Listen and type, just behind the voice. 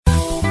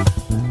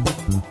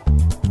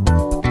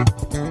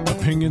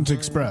opinions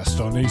expressed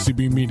on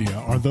ACB Media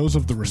are those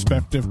of the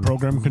respective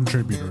program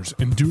contributors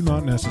and do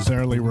not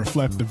necessarily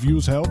reflect the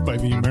views held by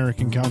the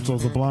American Council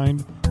of the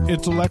Blind,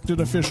 its elected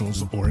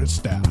officials, or its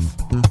staff.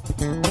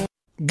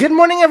 Good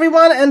morning,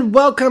 everyone, and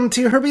welcome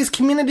to Herbies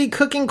Community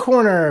Cooking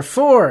Corner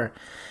for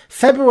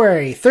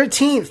February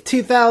 13th,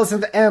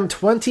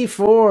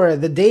 2024,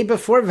 the day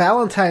before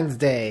Valentine's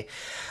Day.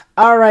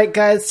 Alright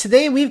guys,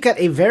 today we've got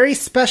a very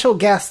special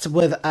guest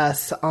with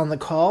us on the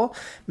call.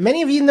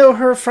 Many of you know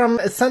her from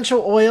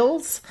Essential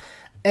Oils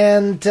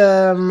and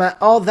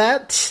all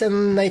that,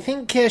 and I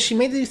think she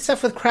may do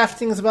stuff with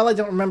crafting as well. I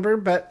don't remember,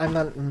 but I'm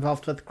not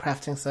involved with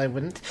crafting, so I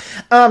wouldn't.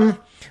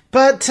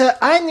 But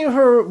I knew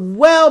her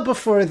well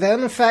before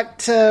then. In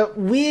fact,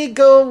 we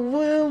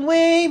go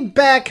way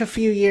back a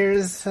few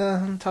years,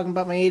 I'm talking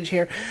about my age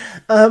here,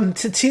 to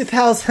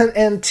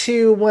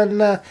 2002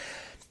 when...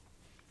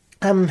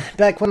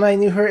 back when I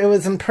knew her, it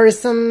was in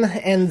person,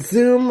 and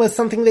Zoom was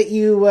something that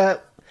you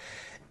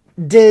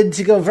did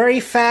to go very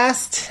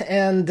fast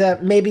and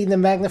maybe to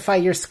magnify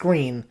your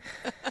screen.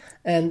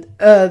 And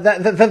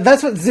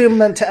that's what Zoom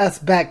meant to us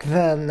back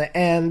then.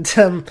 And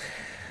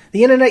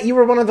the internet, you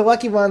were one of the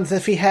lucky ones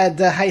if you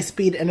had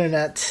high-speed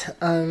internet.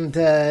 And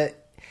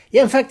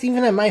yeah, in fact,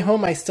 even at my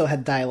home, I still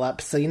had dial-up.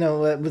 So, you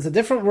know, it was a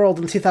different world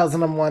in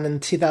 2001 and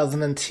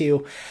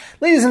 2002.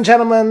 Ladies and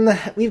gentlemen,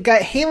 we've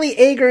got Haley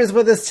Agers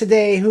with us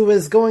today, who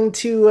is going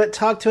to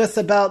talk to us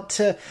about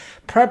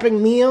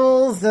prepping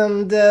meals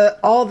and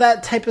all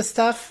that type of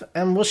stuff.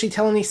 And will she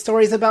tell any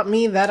stories about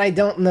me? That I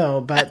don't know,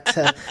 but...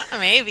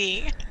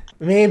 Maybe.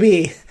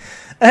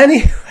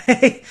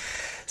 Anyway...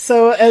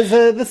 So, as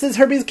this is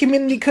Herbies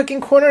Community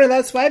Cooking Corner, and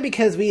that's why,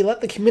 because we let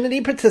the community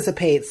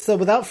participate. So,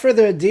 without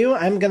further ado,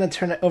 I'm going to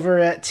turn it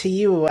over to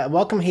you.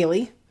 Welcome,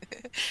 Haley.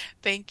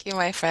 Thank you,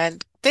 my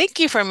friend. Thank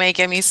you for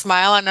making me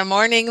smile on a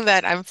morning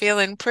that I'm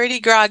feeling pretty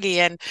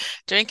groggy and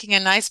drinking a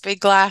nice big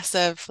glass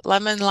of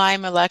lemon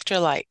lime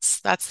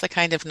electrolytes. That's the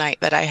kind of night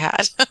that I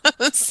had.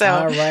 So,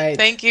 all right.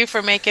 Thank you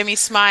for making me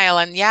smile.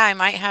 And yeah, I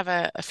might have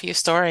a few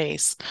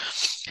stories.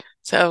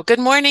 So, good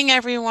morning,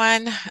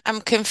 everyone.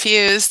 I'm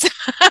confused.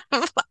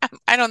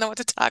 I don't know what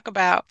to talk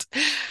about.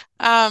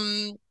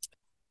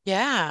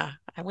 Yeah,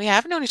 we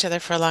have known each other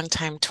for a long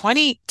time.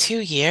 22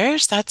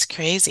 years? That's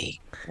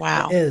crazy.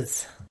 Wow. It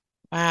is.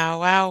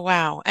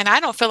 Wow. And I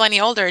don't feel any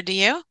older, do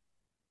you?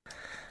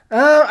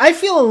 I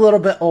feel a little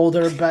bit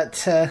older,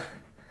 but...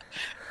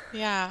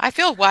 Yeah, I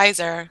feel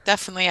wiser.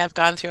 Definitely, I've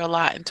gone through a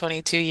lot in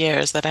 22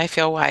 years that I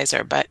feel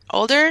wiser, but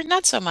older,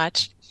 not so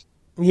much.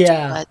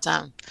 Yeah.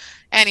 But,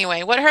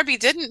 anyway, what Herbie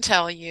didn't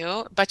tell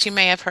you, but you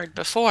may have heard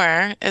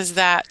before, is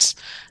that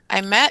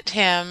I met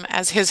him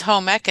as his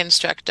home ec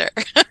instructor.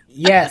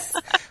 Yes.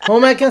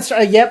 Home ec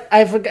instructor. Yep,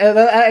 I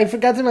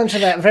forgot to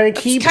mention that. Very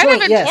key it's point.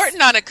 Kind of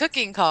important on a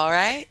cooking call,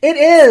 right? It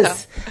is.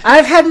 So.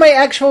 I've had my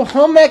actual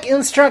home ec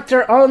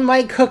instructor on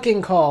my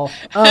cooking call.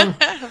 I'm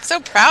so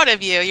proud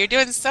of you. You're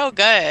doing so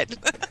good.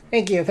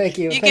 Thank you.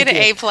 You get an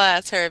A+,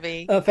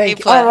 Herbie. Oh, thank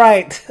you. All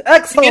right.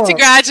 Excellent. You get to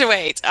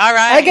graduate. All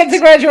right. I get to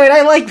graduate.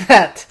 I like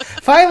that.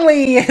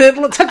 Finally,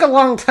 it took a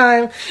long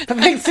time, but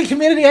thanks to the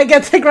community, I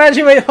get to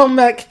graduate home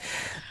ec.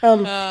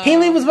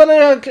 Haley was one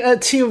of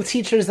two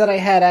teachers that I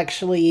had,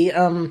 actually.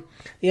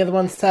 The other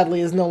one,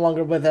 sadly, is no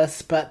longer with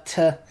us, but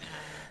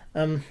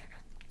I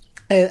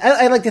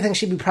like to think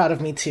she'd be proud of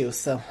me, too.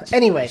 So,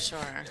 anyway. Sure.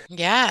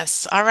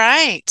 Yes. All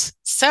right.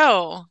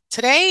 So,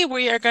 today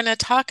we are going to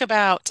talk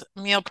about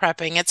meal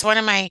prepping. It's one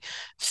of my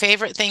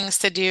favorite things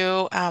to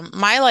do.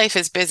 My life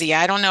is busy.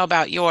 I don't know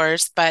about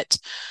yours, but,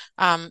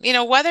 you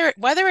know,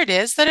 whether it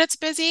is that it's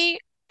busy,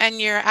 and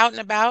you're out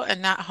and about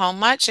and not home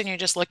much, and you're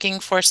just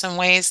looking for some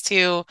ways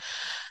to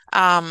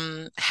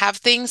have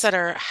things that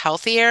are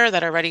healthier,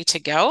 that are ready to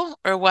go,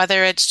 or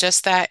whether it's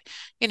just that,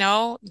 you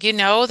know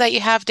that you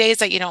have days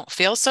that you don't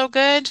feel so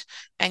good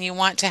and you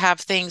want to have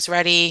things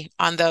ready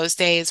on those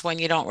days when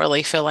you don't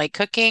really feel like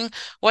cooking.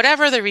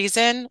 Whatever the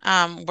reason,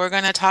 we're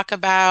going to talk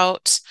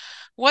about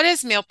what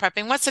is meal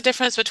prepping, what's the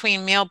difference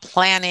between meal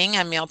planning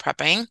and meal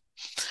prepping,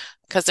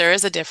 because there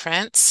is a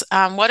difference.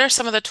 What are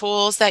some of the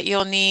tools that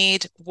you'll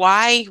need?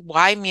 Why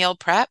meal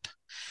prep?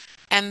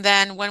 And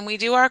then when we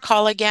do our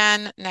call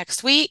again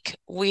next week,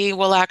 we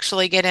will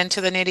actually get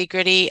into the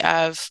nitty-gritty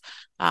of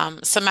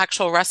some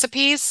actual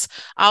recipes.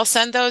 I'll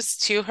send those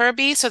to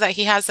Herbie so that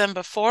he has them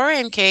before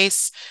in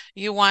case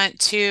you want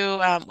to.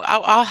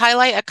 I'll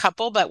highlight a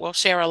couple, but we'll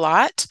share a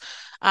lot.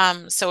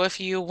 So if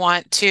you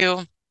want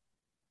to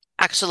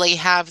actually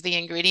have the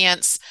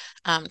ingredients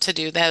to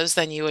do those,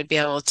 then you would be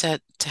able to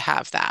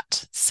have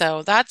that.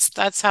 So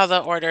that's how the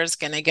order is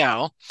going to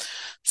go.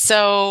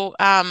 So,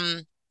 all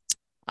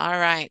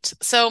right.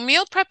 So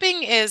meal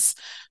prepping is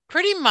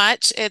pretty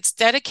much, it's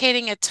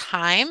dedicating a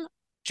time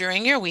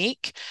during your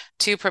week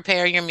to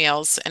prepare your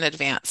meals in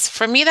advance.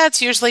 For me,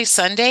 that's usually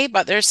Sunday,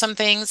 but there's some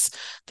things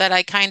that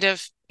I kind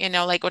of,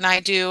 like when I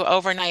do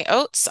overnight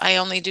oats, I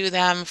only do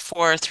them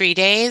for 3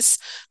 days.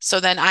 So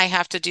then I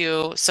have to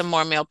do some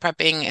more meal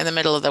prepping in the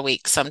middle of the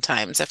week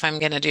sometimes if I'm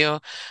going to do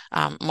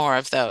more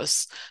of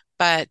those.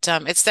 but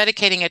it's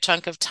dedicating a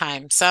chunk of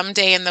time, some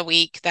day in the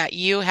week that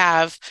you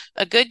have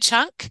a good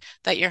chunk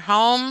that you're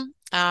home,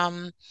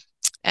 and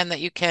that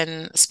you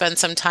can spend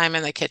some time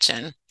in the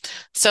kitchen.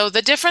 So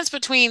the difference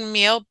between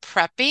meal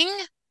prepping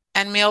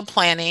and meal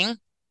planning,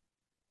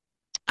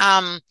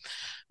 um,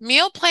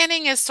 meal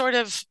planning is sort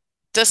of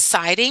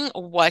deciding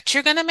what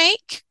you're going to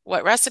make,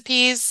 what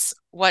recipes,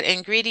 what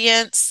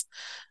ingredients,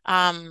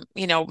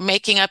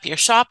 making up your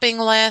shopping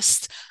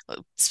list,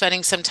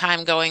 spending some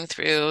time going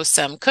through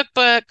some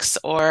cookbooks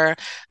or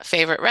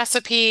favorite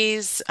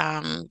recipes,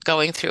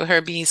 going through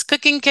Herbie's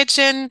cooking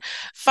kitchen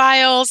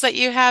files that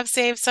you have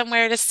saved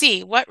somewhere to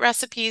see what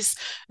recipes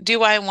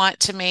do I want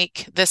to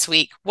make this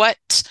week? What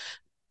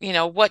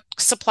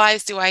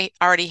supplies do I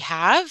already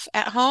have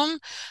at home?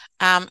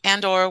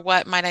 And or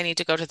what might I need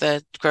to go to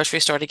the grocery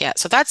store to get?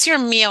 So that's your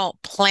meal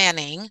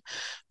planning,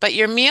 but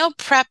your meal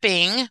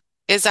prepping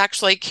is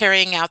actually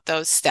carrying out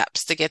those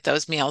steps to get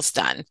those meals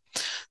done.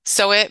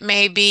 So it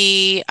may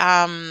be,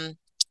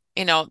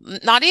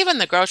 not even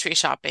the grocery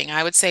shopping.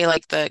 I would say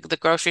like the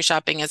grocery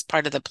shopping is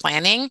part of the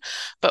planning,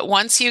 but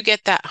once you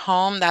get that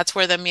home, that's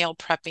where the meal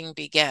prepping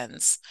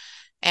begins.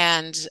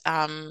 And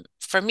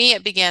for me,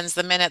 it begins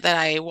the minute that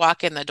I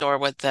walk in the door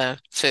with the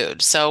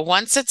food. So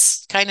once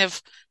it's kind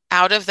of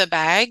out of the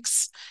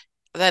bags,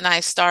 then I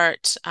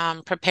start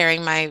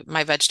preparing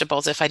my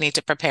vegetables if I need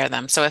to prepare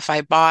them. So if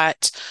I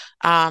bought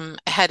a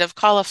head of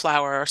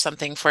cauliflower or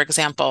something, for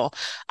example,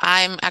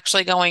 I'm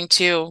actually going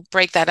to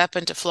break that up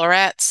into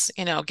florets,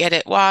 get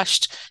it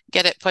washed,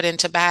 get it put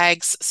into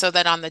bags so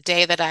that on the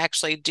day that I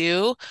actually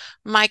do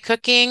my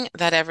cooking,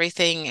 that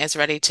everything is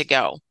ready to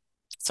go.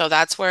 So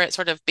that's where it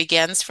sort of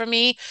begins for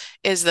me,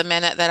 is the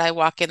minute that I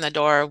walk in the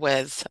door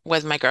with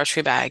my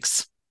grocery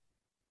bags.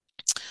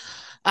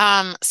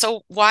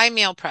 So why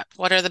meal prep?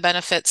 What are the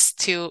benefits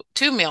to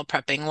meal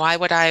prepping? Why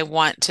would I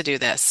want to do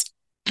this?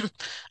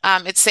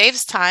 It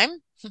saves time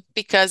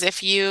because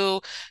if you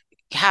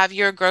have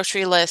your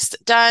grocery list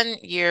done,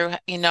 you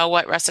know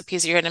what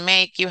recipes you're going to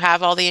make, you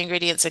have all the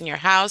ingredients in your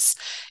house,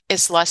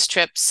 it's less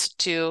trips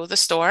to the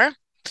store,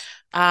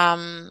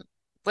 um,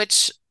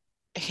 which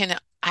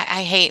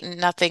I hate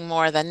nothing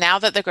more than now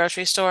that the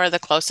grocery store, the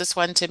closest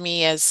one to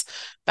me, is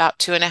about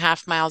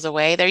 2.5 miles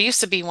away. There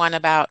used to be one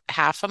about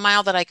half a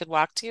mile that I could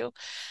walk to.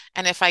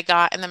 And if I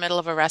got in the middle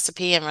of a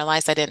recipe and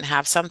realized I didn't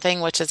have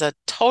something, which is a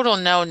total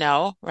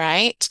no-no,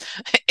 right?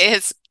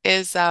 Is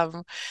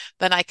then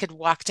I could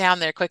walk down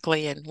there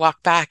quickly and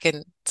walk back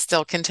and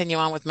still continue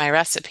on with my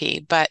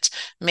recipe. But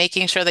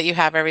making sure that you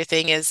have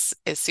everything is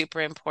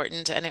super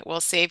important, and it will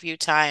save you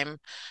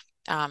time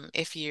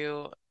if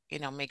you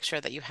make sure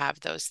that you have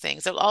those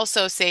things. It'll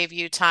also save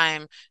you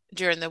time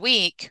during the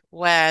week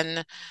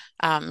when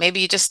maybe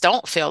you just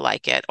don't feel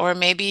like it, or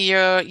maybe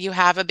you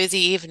have a busy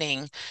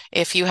evening.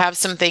 If you have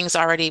some things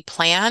already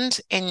planned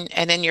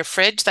in your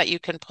fridge that you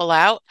can pull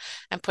out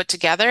and put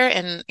together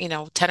in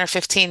 10 or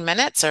 15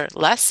 minutes or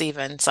less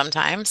even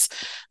sometimes,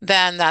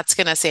 then that's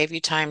going to save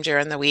you time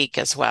during the week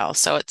as well.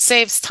 So it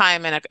saves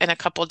time in a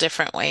couple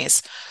different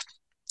ways.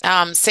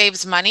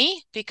 Saves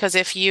money because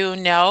if you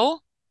know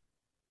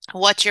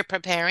what you're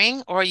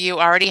preparing or you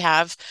already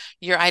have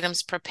your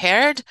items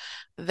prepared,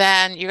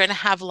 then you're going to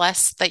have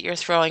less that you're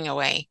throwing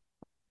away.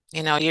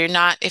 You're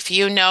not, if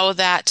you know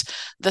that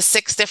the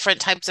 6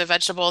 different types of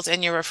vegetables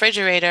in your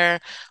refrigerator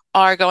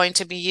are going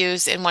to be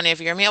used in one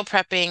of your meal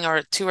prepping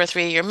or 2 or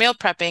 3 of your meal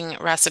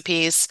prepping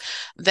recipes,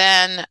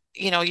 then,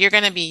 you're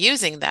going to be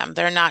using them.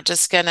 They're not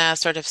just going to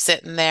sort of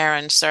sit in there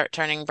and start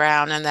turning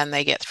brown and then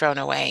they get thrown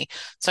away.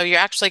 So you're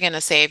actually going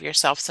to save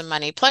yourself some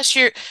money. Plus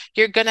you're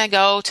going to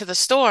go to the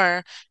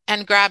store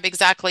and grab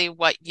exactly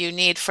what you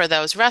need for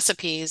those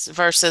recipes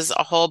versus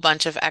a whole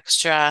bunch of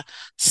extra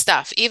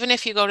stuff. Even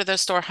if you go to the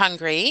store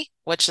hungry,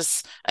 which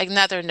is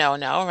another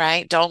no-no,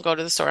 right? Don't go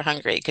to the store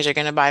hungry because you're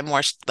going to buy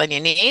more than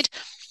you need.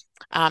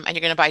 And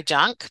you're going to buy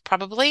junk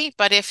probably.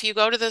 But if you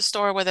go to the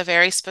store with a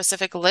very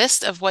specific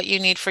list of what you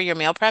need for your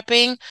meal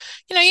prepping,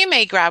 you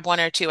may grab 1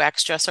 or 2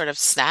 extra sort of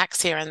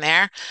snacks here and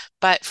there.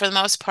 But for the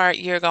most part,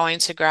 you're going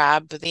to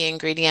grab the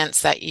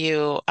ingredients that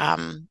you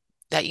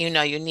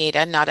know you need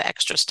and not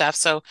extra stuff.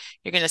 So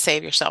you're going to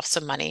save yourself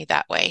some money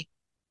that way.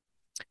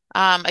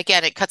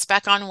 Again, it cuts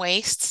back on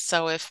waste.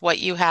 So if what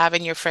you have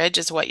in your fridge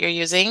is what you're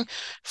using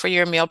for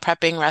your meal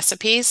prepping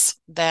recipes,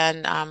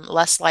 then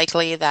less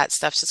likely that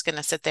stuff's just going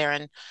to sit there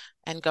and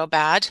go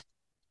bad.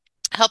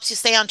 Helps you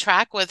stay on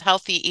track with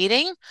healthy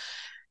eating.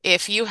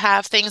 If you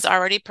have things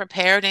already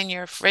prepared in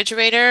your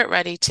refrigerator,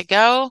 ready to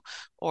go,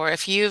 or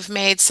if you've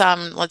made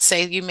some, let's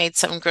say you made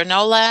some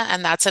granola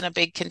and that's in a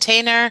big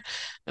container,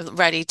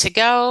 ready to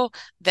go,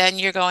 then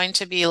you're going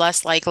to be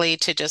less likely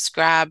to just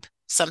grab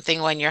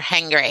something when you're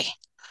hangry.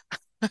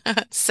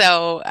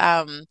 So,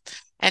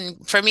 and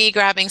for me,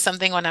 grabbing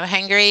something when I'm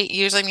hungry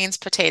usually means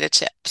potato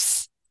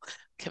chips.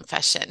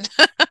 Confession.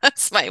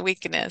 That's my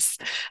weakness.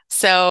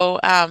 So,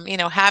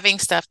 having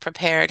stuff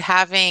prepared,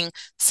 having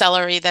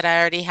celery that I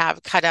already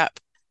have cut up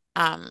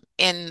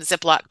in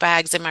Ziploc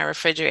bags in my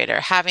refrigerator,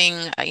 having,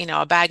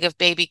 a bag of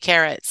baby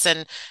carrots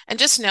and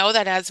just know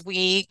that as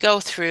we go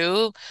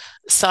through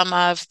some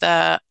of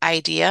the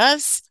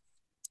ideas,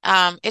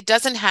 it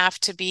doesn't have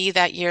to be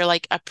that you're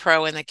like a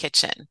pro in the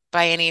kitchen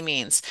by any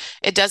means.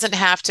 It doesn't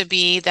have to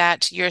be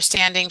that you're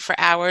standing for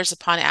hours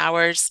upon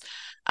hours,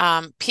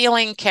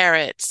 peeling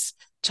carrots,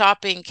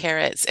 chopping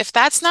carrots. If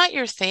that's not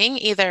your thing,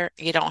 either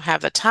you don't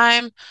have the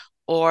time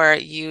or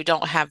you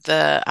don't have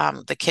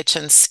the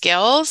kitchen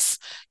skills,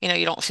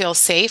 you don't feel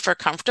safe or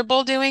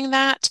comfortable doing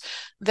that,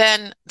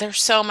 then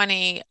there's so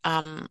many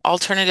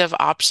alternative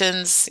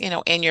options,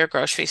 in your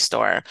grocery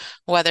store,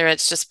 whether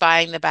it's just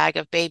buying the bag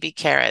of baby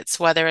carrots,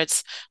 whether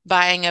it's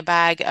buying a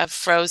bag of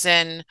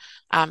frozen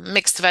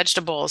mixed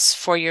vegetables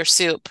for your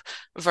soup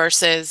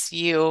versus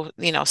you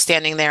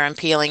standing there and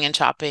peeling and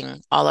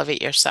chopping all of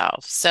it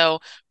yourself. So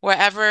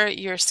wherever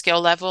your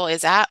skill level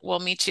is at, we'll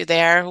meet you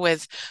there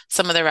with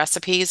some of the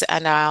recipes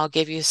and I'll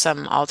give you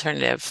some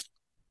alternative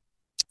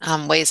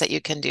ways that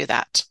you can do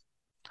that.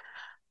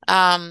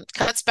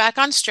 Cuts back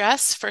on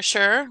stress for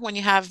sure when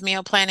you have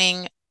meal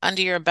planning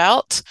under your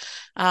belt.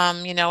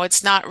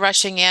 It's not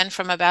rushing in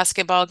from a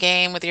basketball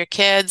game with your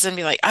kids and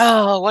be like,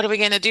 oh, what are we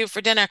going to do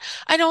for dinner?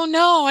 I don't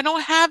know. I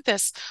don't have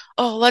this.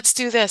 Oh, let's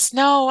do this.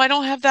 No, I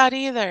don't have that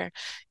either.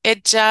 You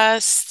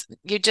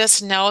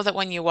just know that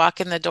when you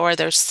walk in the door,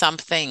 there's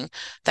something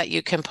that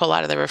you can pull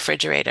out of the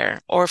refrigerator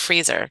or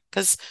freezer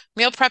because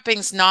meal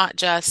prepping's not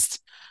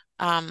just,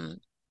 um,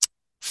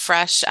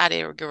 fresh out of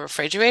your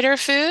refrigerator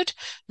food.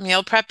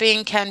 Meal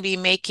prepping can be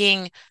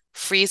making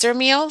freezer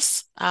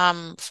meals.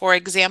 For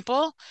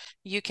example,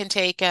 you can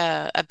take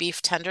a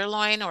beef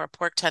tenderloin or a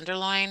pork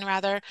tenderloin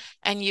rather,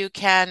 and you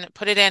can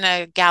put it in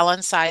a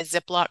gallon-sized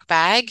Ziploc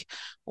bag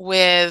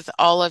with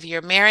all of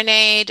your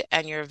marinade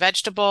and your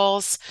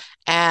vegetables.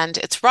 And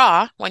it's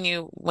raw when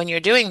you're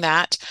doing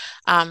that,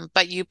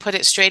 but you put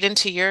it straight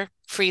into your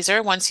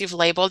freezer once you've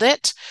labeled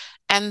it.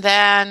 And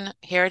then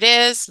here it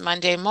is,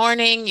 Monday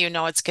morning,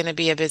 it's going to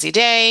be a busy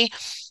day.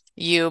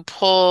 You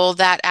pull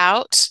that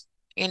out,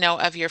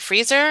 of your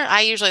freezer.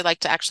 I usually like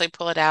to actually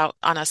pull it out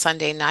on a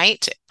Sunday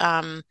night.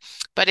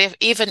 But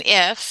even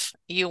if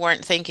you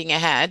weren't thinking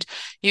ahead,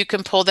 you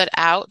can pull that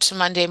out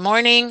Monday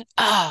morning.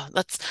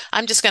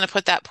 I'm just going to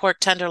put that pork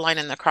tenderloin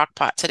in the crock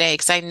pot today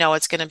because I know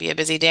it's going to be a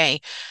busy day.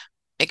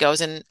 It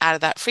goes in out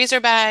of that freezer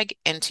bag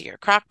into your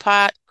crock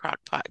pot. Crock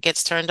pot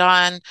gets turned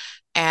on,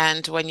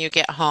 and when you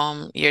get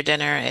home, your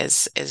dinner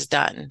is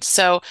done.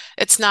 So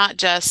it's not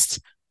just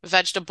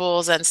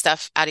vegetables and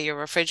stuff out of your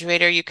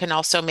refrigerator. You can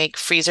also make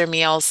freezer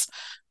meals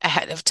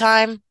ahead of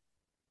time,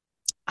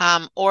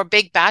 or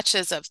big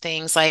batches of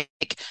things like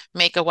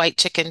make a white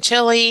chicken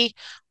chili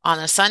on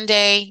a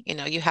Sunday.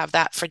 You have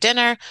that for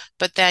dinner,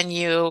 but then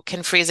you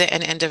can freeze it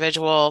in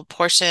individual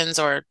portions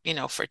or,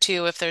 for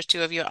two if there's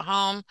two of you at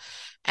home.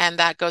 And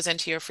that goes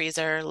into your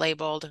freezer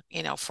labeled,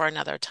 for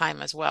another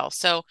time as well.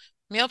 So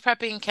meal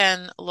prepping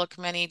can look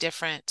many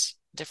different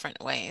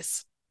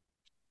ways.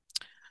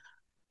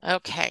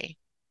 Okay.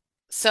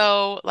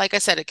 So, like I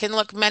said, it can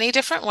look many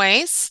different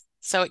ways.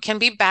 So it can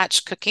be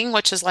batch cooking,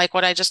 which is like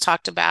what I just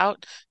talked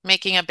about,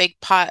 making a big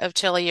pot of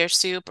chili or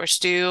soup or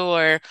stew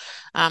or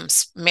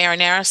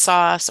marinara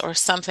sauce or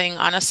something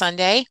on a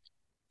Sunday,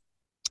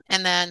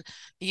 and then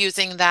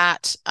using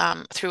that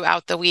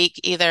throughout the week,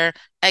 either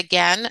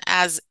again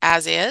as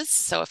is.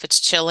 So if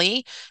it's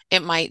chili,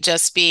 it might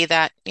just be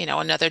that,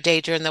 another day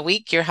during the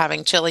week you're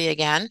having chili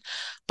again.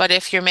 But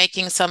if you're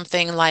making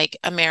something like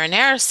a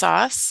marinara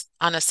sauce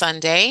on a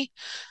Sunday,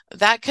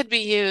 that could be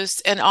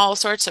used in all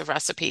sorts of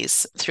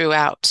recipes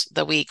throughout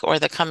the week or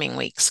the coming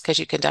weeks, because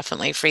you can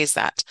definitely freeze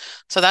that.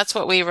 So that's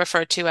what we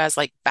refer to as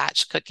like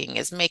batch cooking,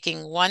 is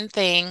making one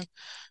thing,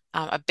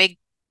 a big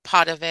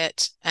pot of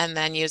it, and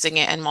then using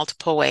it in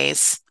multiple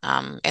ways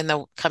in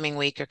the coming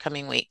week or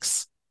coming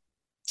weeks.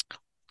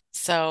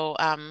 So,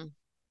 all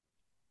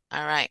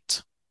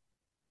right.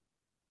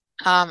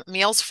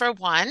 Meals for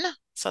one.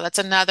 So that's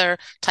another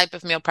type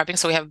of meal prepping.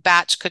 So we have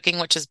batch cooking,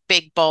 which is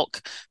big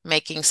bulk,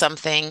 making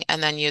something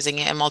and then using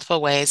it in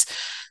multiple ways.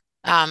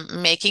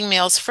 Making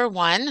meals for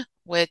one,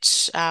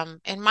 which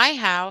in my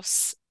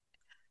house,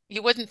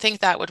 you wouldn't think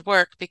that would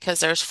work because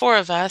there's four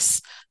of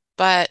us,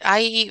 but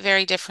I eat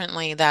very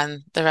differently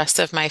than the rest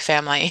of my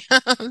family.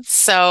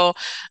 So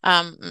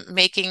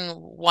making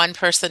one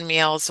person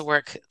meals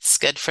works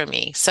good for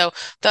me. So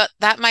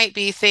that might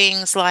be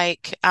things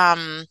like,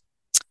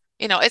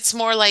 it's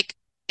more like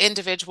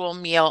individual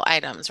meal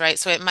items, right?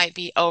 So it might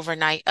be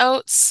overnight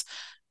oats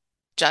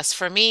just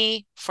for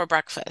me for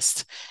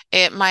breakfast.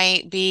 It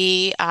might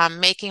be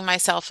making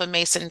myself a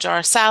mason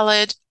jar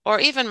salad,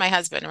 or even my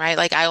husband, right?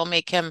 Like I will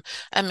make him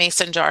a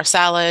mason jar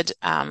salad.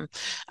 I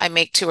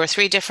make two or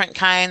three different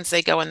kinds.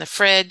 They go in the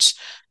fridge,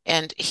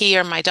 and he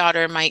or my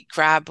daughter might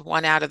grab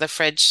one out of the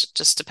fridge,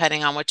 just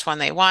depending on which one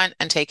they want,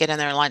 and take it in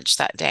their lunch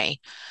that day.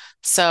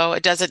 So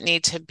it doesn't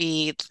need to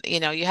be,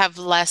 you have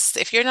less.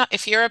 If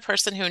you're a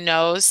person who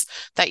knows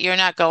that you're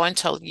not going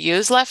to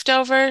use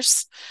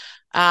leftovers,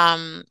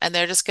 and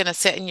they're just going to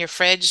sit in your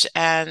fridge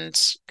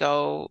and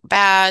go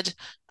bad.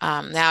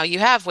 Now you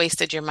have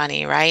wasted your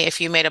money, right? If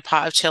you made a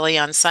pot of chili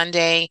on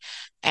Sunday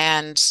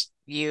and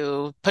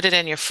you put it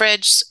in your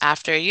fridge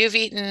after you've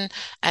eaten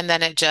and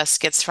then it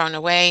just gets thrown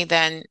away,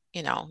 then,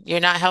 you're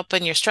not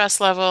helping your stress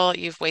level.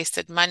 You've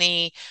wasted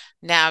money.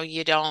 Now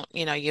you don't,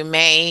 you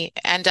may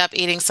end up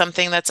eating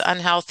something that's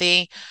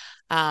unhealthy.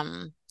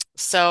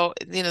 So,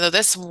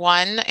 this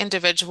one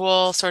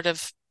individual sort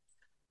of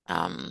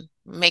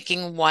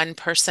making one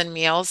person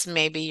meals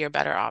may be your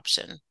better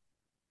option.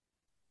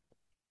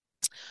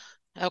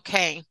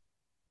 Okay.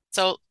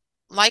 So,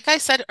 like I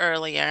said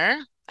earlier,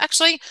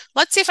 actually,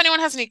 let's see if anyone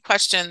has any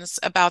questions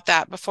about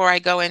that before I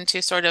go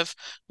into sort of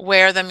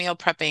where the meal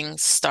prepping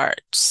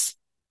starts.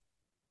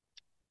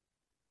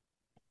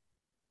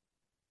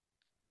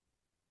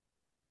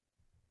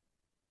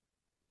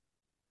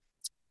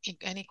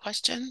 Any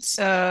questions?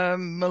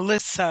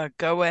 Melissa,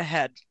 go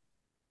ahead.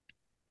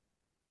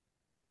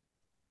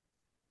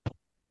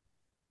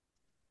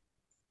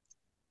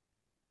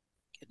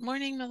 Good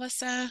morning,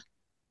 Melissa.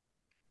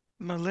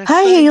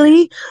 Hi, Melissa,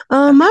 Haley.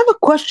 I okay. have a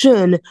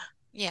question.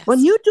 When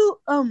Yes. you do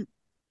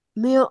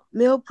meal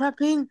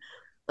prepping,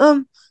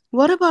 um,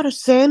 what about a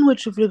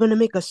sandwich if you're gonna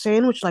make a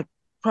sandwich like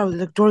probably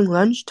like during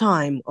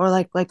lunchtime or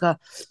like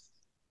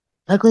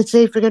let's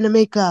say if you're gonna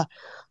make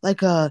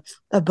like a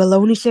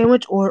bologna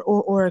sandwich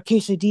or a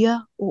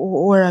quesadilla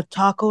or a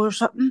taco or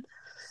something.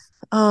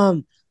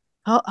 Um,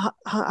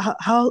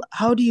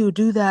 how do you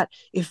do that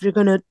if you're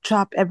gonna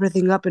chop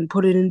everything up and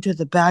put it into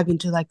the bag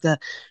into like the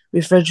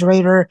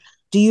refrigerator?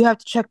 Do you have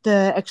to check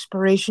the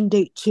expiration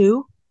date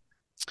too?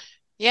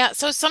 Yeah,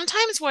 so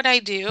sometimes what I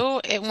do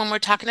when we're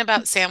talking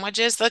about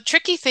sandwiches, the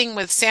tricky thing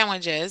with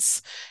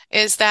sandwiches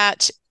is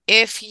that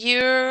if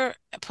you're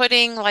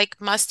putting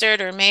like mustard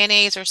or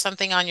mayonnaise or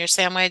something on your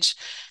sandwich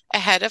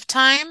ahead of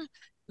time,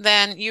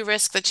 then you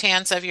risk the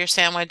chance of your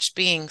sandwich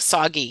being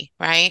soggy,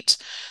 right?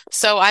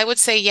 So I would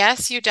say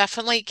yes, you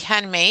definitely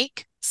can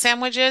make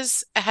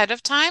sandwiches ahead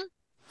of time.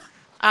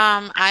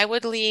 I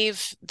would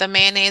leave the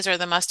mayonnaise or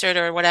the mustard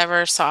or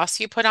whatever sauce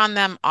you put on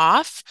them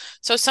off.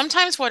 So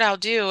sometimes what I'll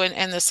do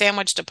in the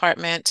sandwich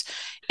department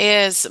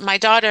is my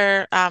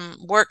daughter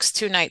works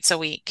 2 nights a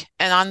week.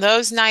 And on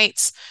those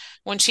nights,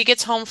 when she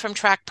gets home from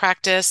track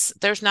practice,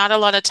 there's not a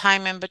lot of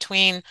time in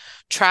between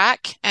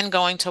track and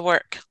going to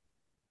work.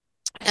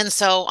 And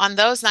so on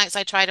those nights,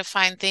 I try to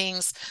find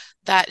things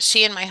that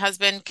she and my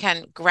husband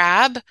can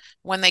grab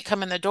when they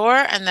come in the door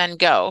and then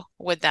go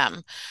with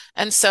them.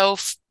 And so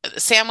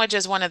sandwich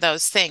is one of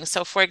those things.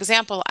 So for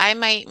example, I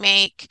might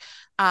make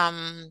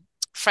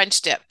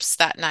French dips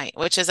that night,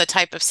 which is a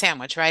type of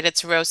sandwich, right?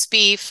 It's roast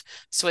beef,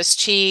 Swiss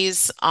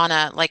cheese on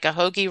a like a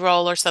hoagie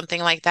roll or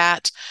something like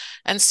that.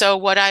 And so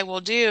what I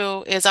will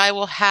do is I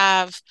will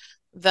have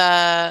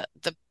the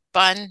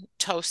bun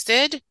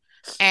toasted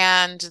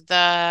and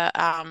the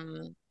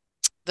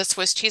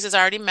Swiss cheese is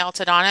already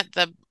melted on it.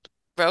 The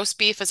roast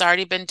beef has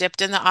already been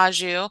dipped in the au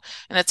jus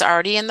and it's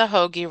already in the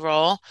hoagie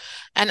roll.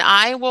 And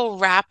I will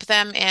wrap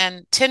them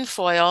in tin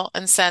foil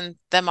and send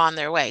them on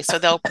their way. So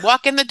they'll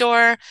walk in the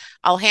door.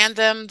 I'll hand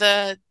them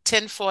the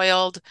tin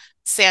foiled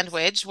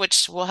sandwich,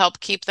 which will help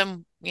keep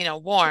them,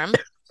 warm.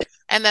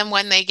 And then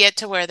when they get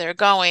to where they're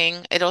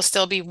going, it'll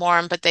still be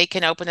warm, but they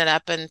can open it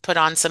up and put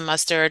on some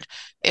mustard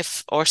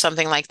or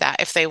something like that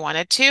if they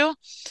wanted to.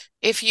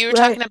 If you're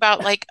Right. talking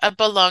about like a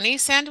bologna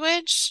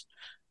sandwich,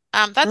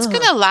 that's Uh-huh.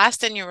 gonna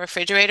last in your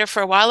refrigerator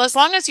for a while, as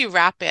long as you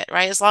wrap it,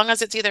 right? As long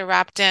as it's either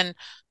wrapped in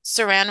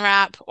saran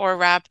wrap or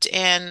wrapped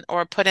in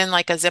or put in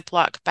like a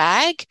Ziploc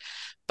bag.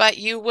 But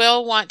you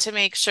will want to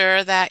make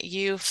sure that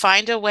you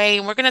find a way,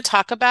 and we're going to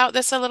talk about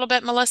this a little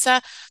bit,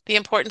 Melissa, the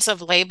importance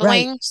of Right.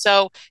 labeling.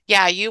 So,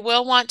 yeah, you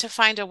will want to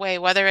find a way,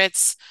 whether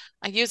it's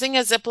using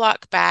a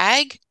Ziploc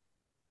bag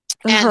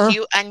Uh-huh.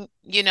 and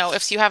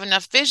if you have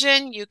enough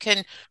vision, you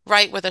can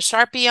write with a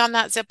Sharpie on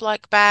that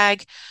Ziploc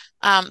bag.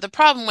 The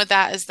problem with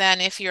that is then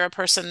if you're a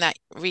person that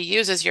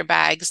reuses your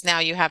bags, now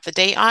you have the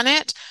date on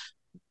it.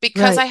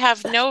 Because I Right.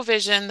 have no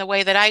vision, the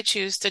way that I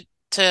choose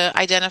to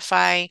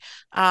identify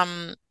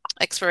um,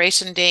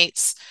 expiration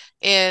dates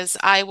is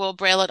I will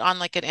braille it on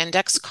like an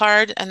index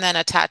card and then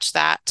attach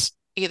that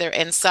either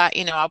inside,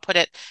 I'll put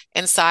it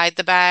inside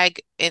the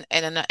bag in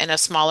a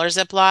smaller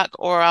Ziploc,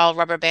 or I'll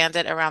rubber band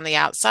it around the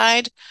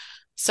outside.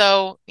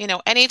 So,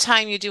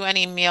 anytime you do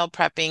any meal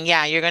prepping,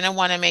 yeah, you're going to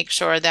want to make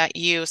sure that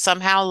you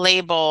somehow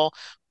label.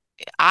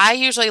 I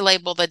usually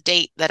label the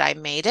date that I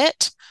made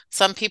it.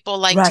 Some people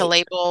like to Right.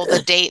 label the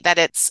date that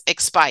it's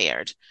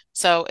expired.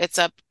 So it's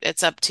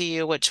up to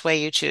you which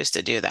way you choose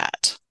to do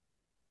that.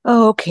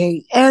 Oh,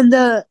 okay. And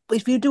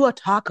if you do a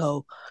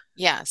taco,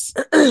 Yes.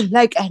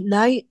 like at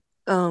night,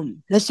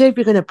 let's say if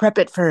you're gonna prep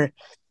it for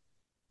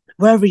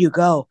wherever you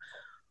go,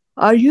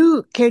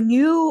 can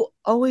you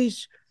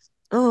always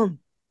um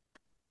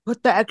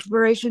put the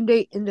expiration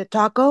date in the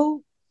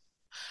taco?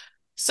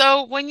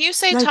 So when you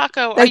say Like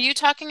taco, are like you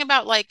talking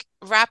about like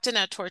wrapped in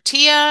a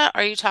tortilla?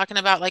 Are you talking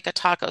about like a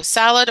taco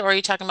salad, or are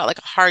you talking about like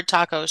a hard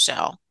taco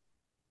shell?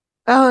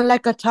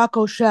 like a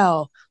taco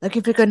shell. Like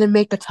if you're gonna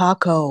make a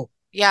taco.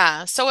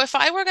 Yeah. So if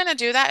I were going to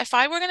do that, if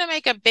I were going to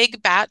make a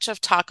big batch of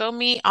taco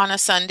meat on a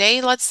Sunday,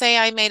 let's say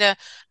I made a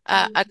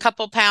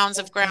couple pounds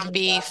of ground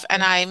beef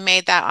and I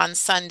made that on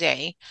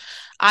Sunday,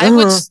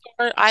 Uh-huh.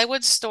 I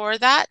would store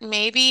that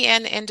maybe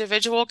in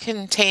individual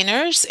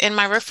containers in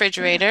my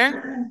refrigerator.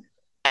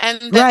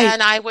 And Right.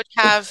 then I would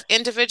have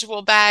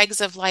individual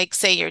bags of, like,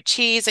 say, your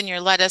cheese and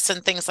your lettuce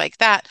and things like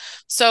that.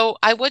 So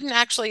I wouldn't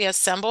actually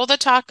assemble the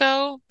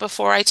taco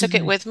before I took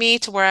it Mhm. with me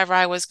to wherever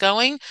I was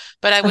going,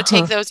 but I would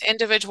take Uh-huh. those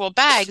individual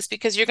bags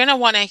because you're going to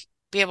want to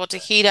be able to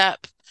heat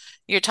up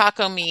your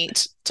taco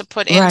meat to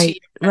put into Right.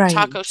 your Right.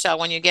 taco shell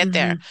when you get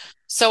there. Hmm.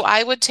 So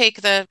I would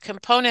take the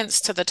components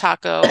to the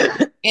taco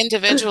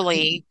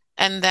individually,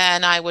 and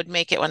then I would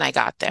make it when I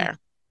got there.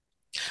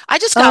 I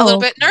just got a little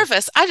Oh, bit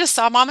nervous. I just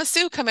saw Mama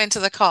Sue come into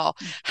the call.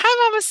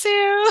 Hi, Mama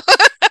Sue.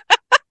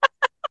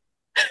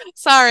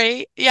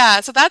 Sorry.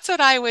 Yeah, so that's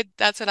what I would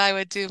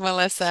do,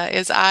 Melissa,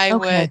 is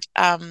okay.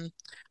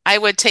 I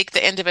would take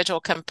the individual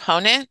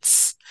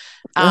components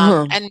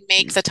Uh-huh. and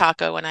make the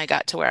taco when I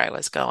got to where I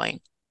was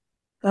going.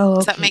 Oh,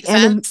 Does that okay. make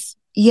sense?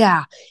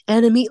 Yeah,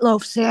 and a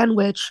meatloaf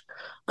sandwich.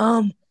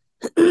 Um,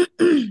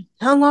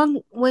 how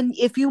long when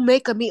if you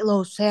make a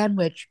meatloaf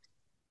sandwich,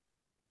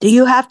 do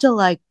you have to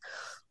like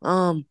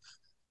um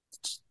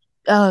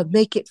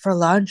make it for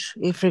lunch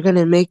if you're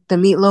gonna make the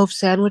meatloaf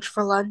sandwich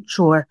for lunch,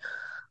 or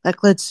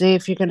like let's say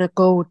if you're gonna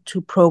go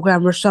to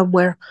program or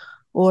somewhere,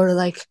 or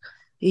like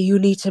you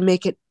need to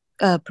make it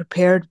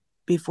prepared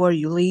before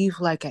you leave,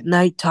 like at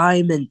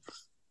nighttime, and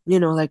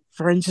like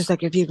for instance,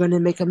 like if you're gonna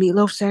make a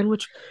meatloaf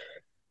sandwich,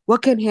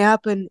 what can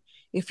happen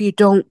if you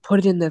don't put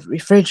it in the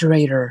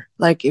refrigerator?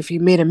 Like if you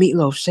made a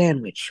meatloaf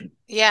sandwich.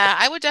 Yeah,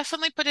 I would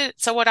definitely put it.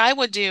 So what I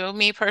would do,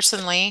 me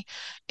personally,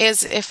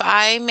 is if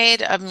I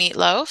made a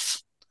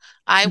meatloaf,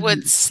 I would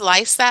Mhm.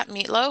 slice that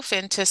meatloaf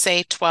into,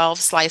 say, 12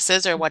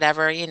 slices or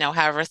whatever,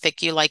 however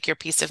thick you like your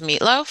piece of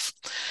meatloaf.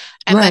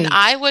 And then Right.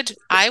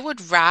 I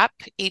would wrap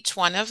each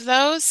one of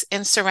those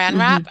in saran Hmm.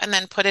 wrap and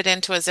then put it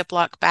into a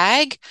Ziploc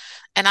bag.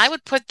 And I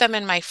would put them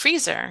in my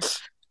freezer.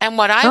 And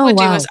what I Oh would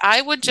do is wow.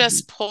 I would Hmm.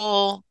 just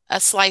pull a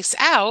slice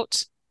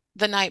out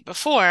the night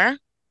before,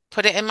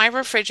 put it in my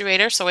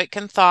refrigerator so it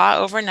can thaw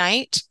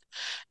overnight.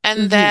 Hmm.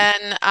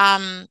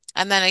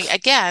 And then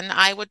again,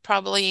 I would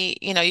probably,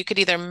 you could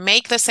either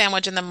make the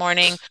sandwich in the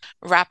morning,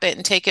 wrap it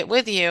and take it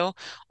with you,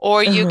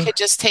 or you Uh-huh. could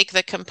just take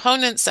the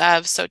components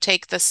of, so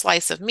take the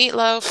slice of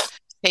meatloaf,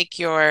 take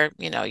your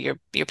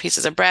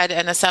pieces of bread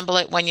and assemble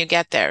it when you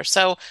get there.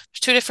 So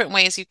there's two different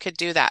ways you could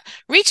do that.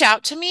 Reach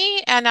out to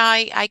me and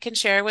I can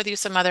share with you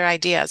some other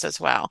ideas as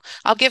well.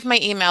 I'll give my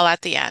email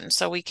at the end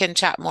so we can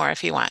chat more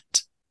if you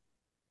want.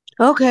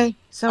 Okay.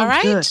 All Sounds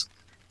good. right?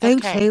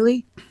 Thanks, Okay.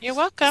 Haley. You're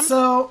welcome.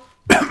 So,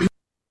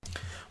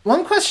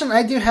 one question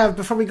I do have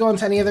before we go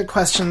into any other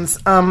questions,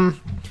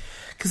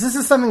 because this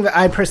is something that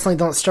I personally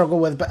don't struggle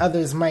with, but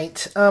others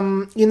might.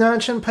 You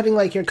mentioned putting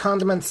like your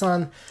condiments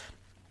on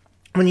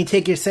when you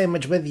take your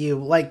sandwich with you.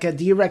 Like,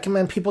 do you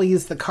recommend people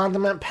use the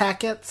condiment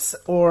packets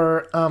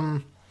or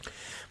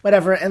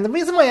whatever? And the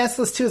reason why I ask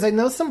this too is I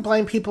know some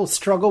blind people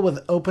struggle with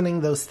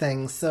opening those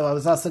things. So I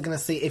was also going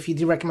to say if you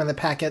do recommend the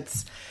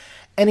packets,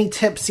 any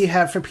tips you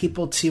have for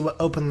people to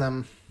open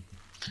them?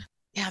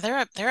 Yeah,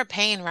 they're a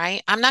pain,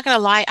 right? I'm not gonna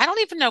lie. I don't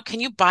even know. Can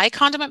you buy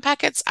condiment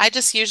packets? I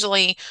just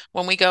usually,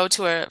 when we go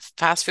to a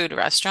fast food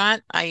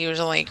restaurant, I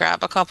usually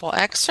grab a couple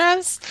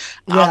extras.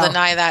 I'll Yeah.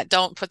 deny that.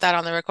 Don't put that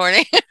on the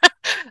recording.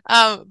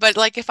 But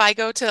like if I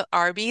go to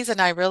Arby's and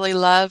I really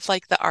love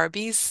like the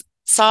Arby's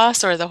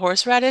sauce or the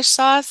horseradish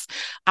sauce,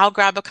 I'll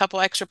grab a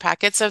couple extra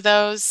packets of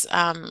those,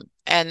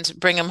 and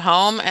bring them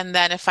home. And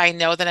then if I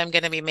know that I'm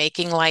going to be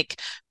making like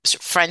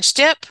French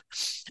dip,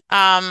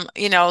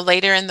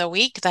 later in the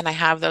week, then I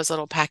have those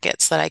little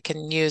packets that I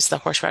can use the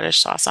horseradish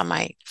sauce on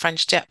my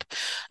French dip.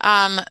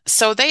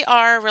 So they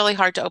are really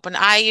hard to open.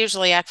 I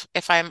usually,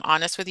 if I'm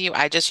honest with you,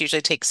 I just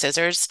usually take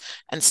scissors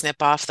and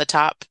snip off the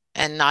top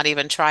and not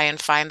even try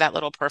and find that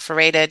little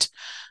perforated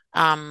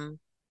um,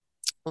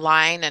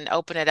 line and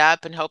open it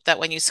up and hope that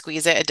when you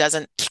squeeze it, it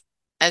doesn't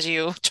as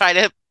you try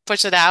to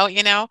push it out,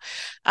 you know?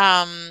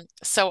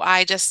 So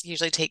I just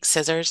usually take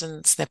scissors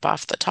and snip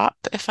off the top,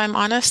 if I'm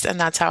honest, and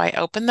that's how I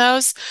open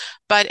those.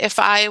 But if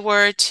I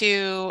were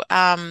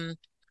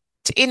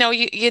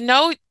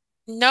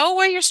know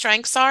where your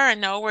strengths are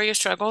and know where your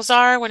struggles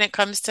are when it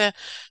comes to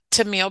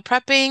meal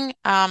prepping.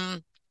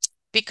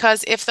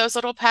 Because if those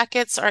little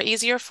packets are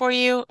easier for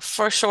you,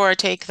 for sure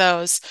take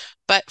those.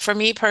 But for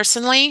me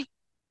personally,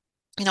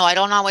 I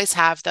don't always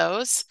have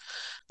those.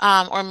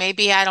 Or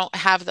maybe I don't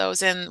have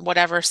those in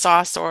whatever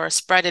sauce or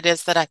spread it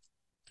is that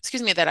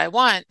I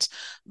want.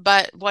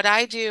 But what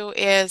I do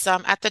is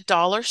at the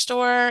dollar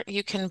store,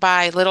 you can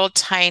buy little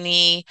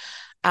tiny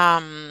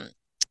um,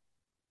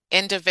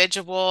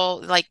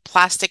 individual, like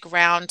plastic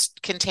round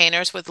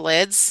containers with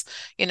lids.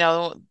 You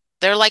know,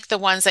 they're like the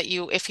ones that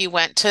if you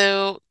went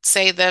to,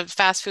 say, the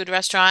fast food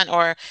restaurant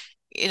or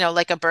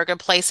like a burger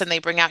place and they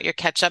bring out your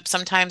ketchup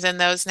sometimes in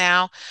those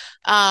now.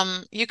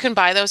 You can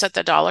buy those at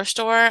the dollar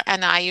store,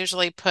 and I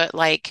usually put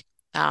like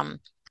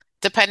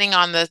depending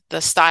on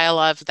the style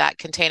of that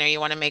container, you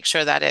want to make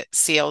sure that it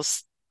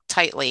seals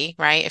tightly,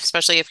 right?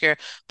 Especially if you're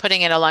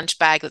putting in a lunch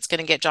bag that's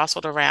going to get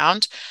jostled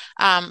around.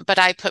 But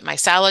I put my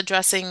salad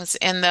dressings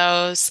in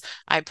those.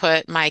 I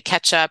put my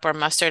ketchup or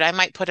mustard. I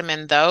might put them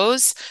in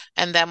those.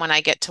 And then when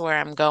I get to where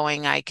I'm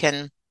going, I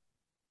can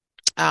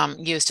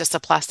use just a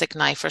plastic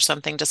knife or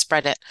something to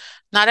spread it.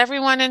 Not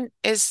everyone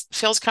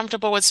feels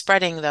comfortable with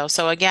spreading though.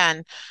 So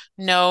again,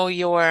 know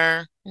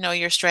your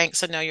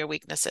strengths and know your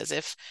weaknesses.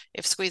 If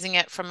squeezing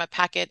it from a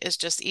packet is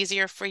just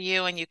easier for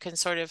you and you can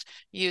sort of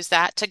use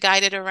that to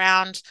guide it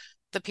around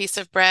the piece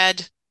of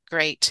bread,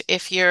 great.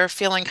 If you're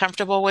feeling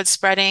comfortable with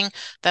spreading,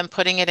 then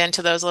putting it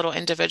into those little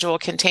individual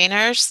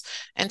containers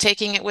and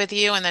taking it with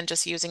you, and then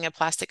just using a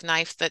plastic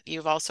knife that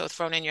you've also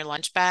thrown in your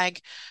lunch bag.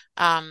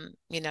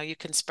 You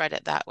can spread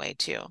it that way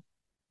too.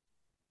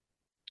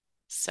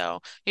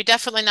 So you're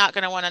definitely not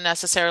going to want to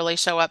necessarily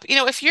show up.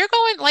 If you're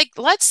going, like,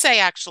 let's say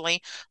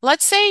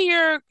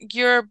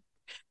you're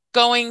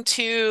going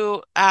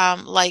to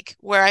like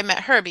where I met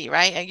Herbie,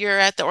 right? And you're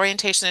at the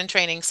orientation and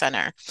training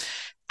center.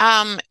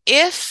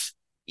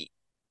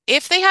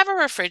 If they have a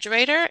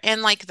refrigerator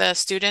in like the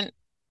student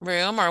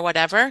room or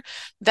whatever,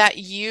 that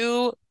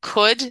you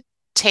could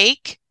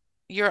take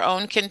your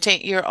own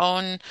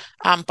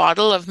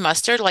bottle of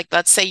mustard. Like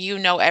let's say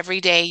every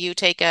day you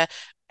take a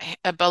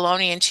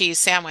bologna and cheese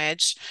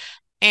sandwich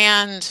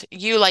and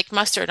you like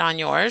mustard on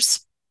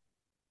yours,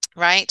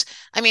 right?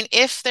 I mean,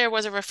 if there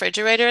was a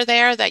refrigerator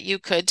there that you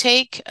could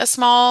take a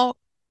small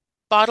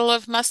bottle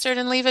of mustard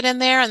and leave it in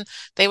there and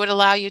they would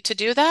allow you to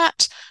do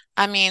that.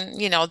 I mean,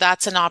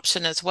 that's an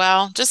option as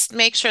well. Just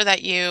make sure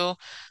that you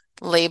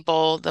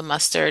label the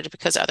mustard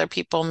because other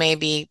people may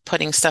be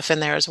putting stuff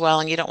in there as well,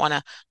 and you don't want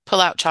to pull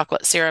out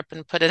chocolate syrup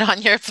and put it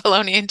on your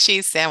bologna and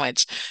cheese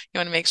sandwich. You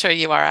want to make sure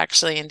you are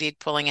actually indeed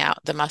pulling out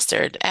the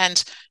mustard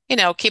and,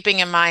 keeping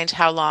in mind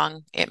how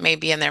long it may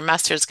be in there.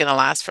 Mustard's going to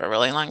last for a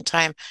really long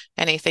time.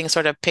 Anything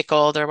sort of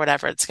pickled or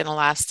whatever, it's going to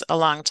last a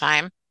long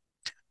time.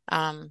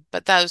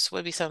 But those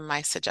would be some of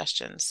my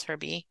suggestions,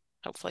 Herbie.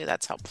 Hopefully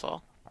that's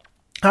helpful.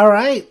 All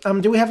right.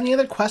 Do we have any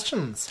other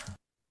questions?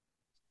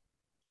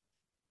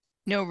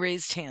 No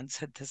raised hands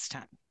at this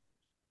time.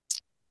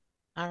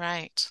 All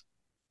right.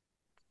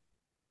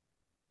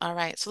 All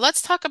right. So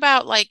let's talk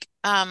about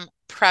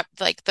prep,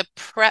 like the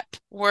prep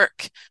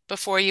work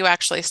before you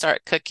actually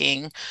start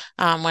cooking,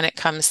 when it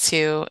comes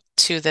to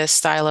this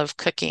style of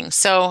cooking.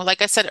 So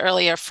like I said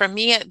earlier, for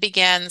me, it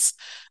begins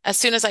as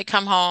soon as I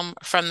come home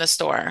from the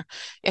store.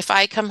 If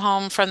I come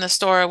home from the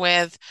store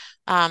with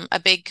a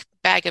big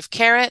bag of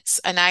carrots,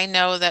 and I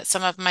know that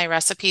some of my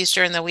recipes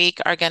during the week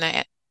are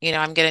gonna,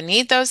 I'm gonna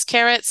need those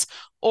carrots,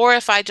 or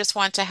if I just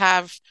want to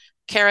have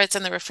carrots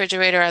in the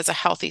refrigerator as a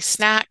healthy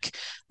snack,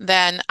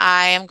 then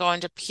I am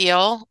going to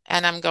peel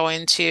and I'm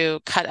going to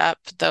cut up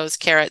those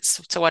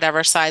carrots to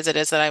whatever size it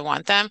is that I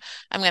want them.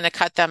 I'm going to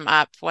cut them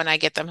up when I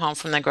get them home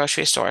from the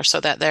grocery store so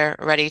that they're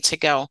ready to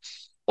go.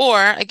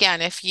 Or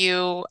again, if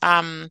you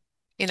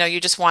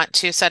just want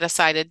to set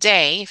aside a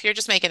day, if you're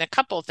just making a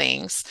couple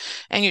things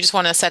and you just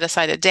want to set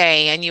aside a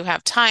day and you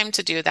have time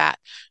to do that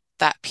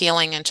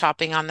peeling and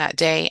chopping on that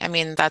day, I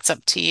mean, that's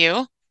up to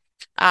you.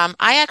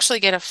 I actually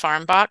get a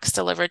farm box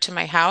delivered to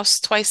my house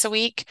twice a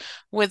week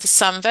with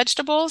some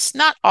vegetables,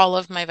 not all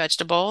of my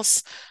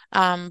vegetables,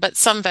 but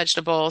some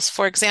vegetables.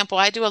 For example,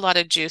 I do a lot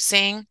of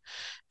juicing,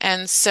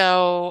 and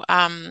so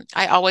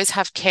I always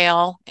have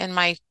kale in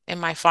my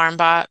farm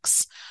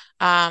box.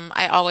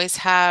 I always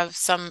have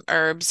some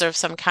herbs of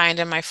some kind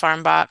in my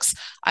farm box.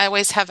 I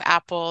always have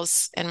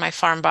apples in my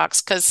farm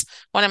box because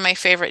one of my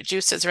favorite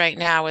juices right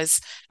now is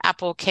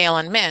apple, kale,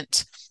 and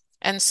mint.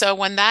 And so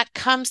when that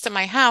comes to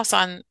my house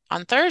on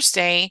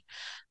Thursday,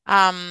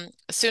 as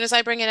soon as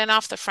I bring it in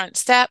off the front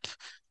step,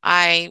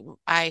 I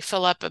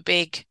fill up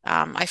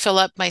I fill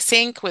up my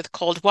sink with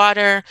cold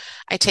water.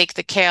 I take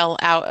the kale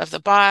out of the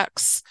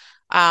box.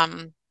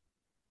 I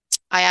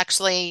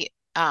actually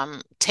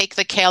take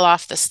the kale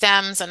off the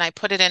stems and I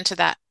put it into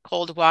that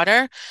cold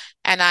water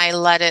and I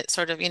let it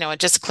sort of, it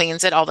just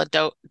cleans it. All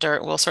the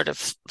dirt will sort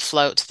of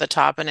float to the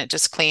top and it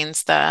just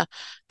cleans the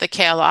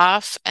kale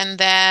off. And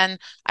then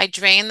I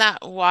drain that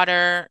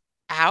water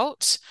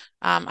out.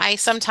 I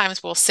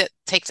sometimes will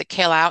take the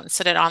kale out and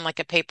sit it on like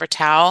a paper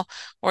towel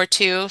or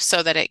two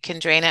so that it can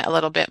drain it a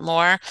little bit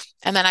more.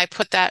 And then I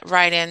put that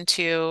right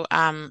into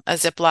a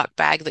Ziploc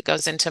bag that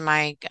goes into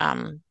my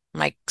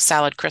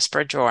salad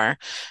crisper drawer.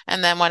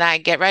 And then when I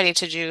get ready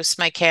to juice,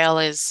 my kale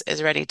is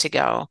ready to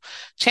go.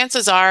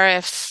 Chances are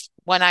if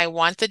when I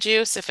want the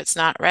juice, if it's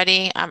not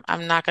ready,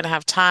 I'm not going to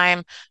have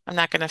time. I'm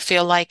not going to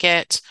feel like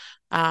it.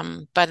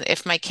 But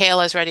if my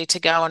kale is ready to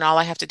go and all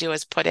I have to do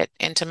is put it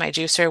into my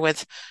juicer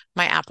with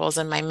my apples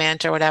and my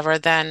mint or whatever,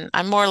 then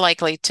I'm more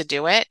likely to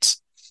do it.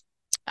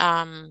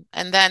 And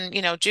then,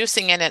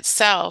 juicing in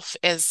itself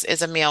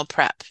is a meal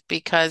prep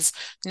because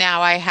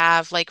now I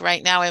have, like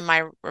right now in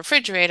my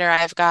refrigerator,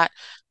 I've got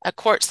a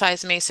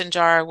quart-sized mason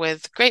jar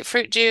with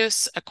grapefruit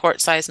juice, a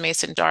quart-sized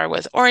mason jar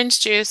with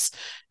orange juice,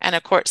 and a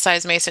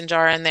quart-sized mason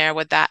jar in there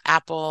with that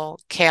apple,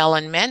 kale,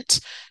 and mint.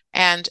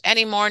 And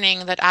any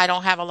morning that I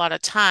don't have a lot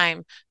of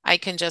time, I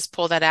can just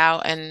pull that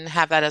out and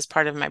have that as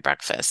part of my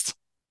breakfast.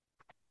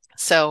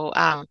 So,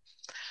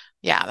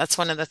 yeah, that's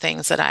one of the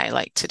things that I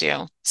like to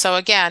do. So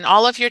again,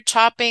 all of your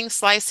chopping,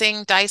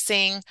 slicing,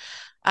 dicing.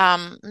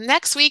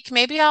 Next week,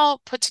 maybe I'll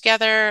put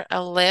together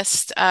a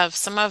list of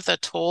some of the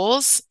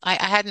tools. I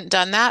hadn't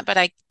done that, but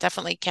I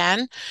definitely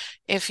can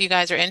if you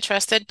guys are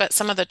interested. But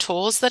some of the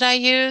tools that I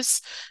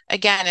use,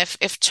 again,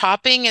 if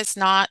chopping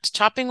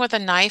with a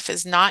knife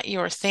is not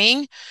your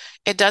thing,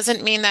 it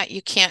doesn't mean that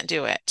you can't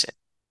do it.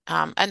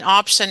 An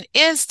option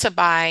is to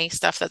buy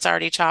stuff that's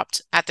already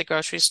chopped at the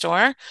grocery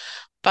store.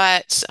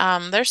 But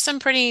there's some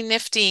pretty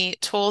nifty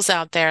tools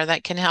out there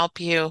that can help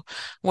you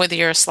with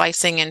your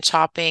slicing and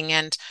chopping.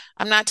 And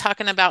I'm not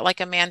talking about like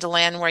a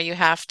mandolin where you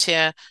have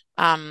to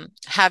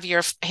have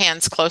your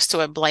hands close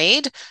to a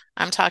blade.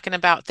 I'm talking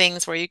about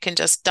things where you can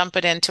just dump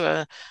it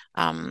into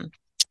um,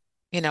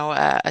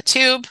 a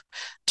tube,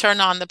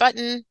 turn on the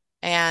button,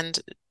 and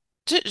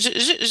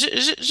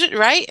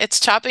right? It's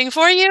chopping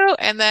for you,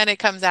 and then it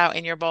comes out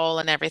in your bowl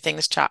and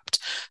everything's chopped.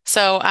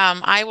 So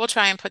I will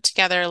try and put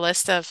together a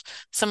list of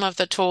some of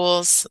the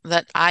tools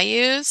that I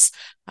use.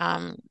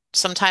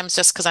 Sometimes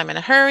just because I'm in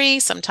a hurry,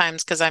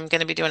 sometimes because I'm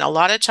going to be doing a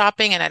lot of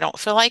chopping and I don't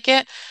feel like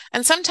it,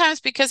 and sometimes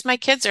because my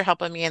kids are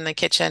helping me in the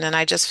kitchen and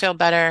I just feel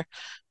better,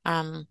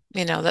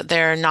 that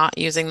they're not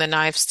using the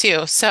knives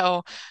too.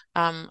 So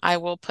I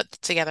will put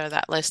together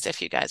that list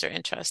if you guys are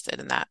interested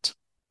in that.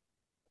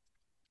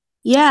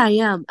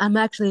 Yeah, I'm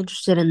actually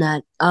interested in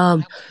that.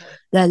 Okay.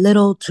 That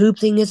little tube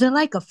thing, is it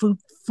like a food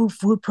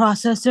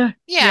processor?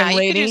 Yeah, Young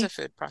you could use lady, a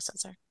food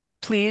processor.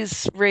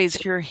 please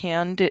raise your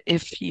hand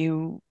if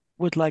you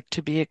would like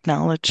to be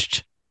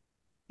acknowledged.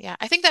 Yeah,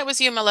 I think that was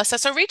you, Melissa.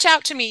 So reach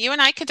out to me. You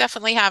and I could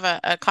definitely have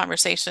a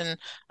conversation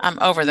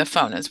over the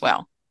phone as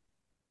well.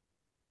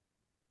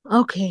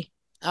 Okay.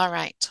 All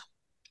right.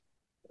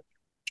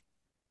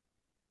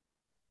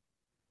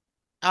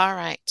 All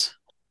right.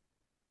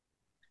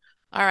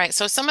 All right.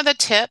 So some of the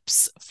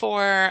tips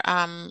for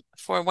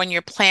when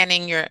you're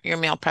planning your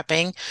meal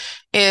prepping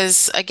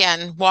is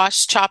again,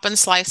 wash, chop, and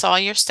slice all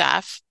your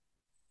stuff.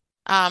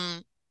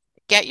 Um,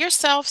 get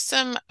yourself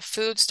some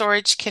food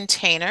storage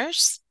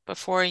containers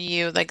before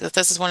like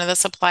this is one of the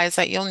supplies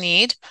that you'll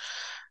need.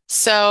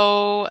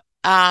 So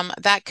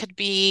that could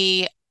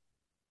be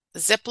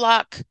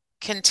Ziploc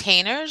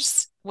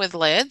containers with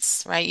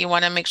lids, right? You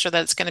want to make sure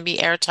that it's going to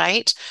be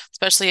airtight,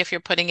 especially if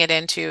you're putting it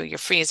into your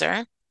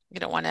freezer. You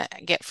don't want to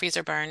get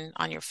freezer burn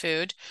on your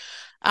food.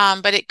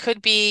 But it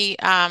could be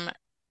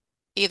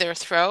either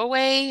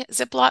throwaway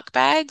Ziploc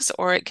bags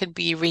or it could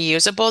be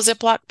reusable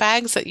Ziploc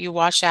bags that you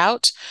wash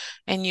out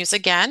and use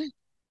again.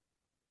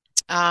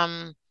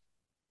 Um,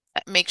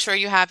 make sure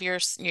you have your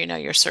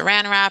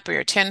saran wrap or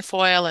your tin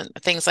foil and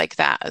things like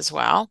that as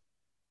well.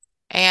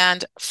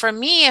 And for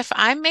me, if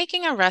I'm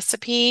making a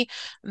recipe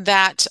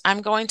that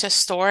I'm going to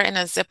store in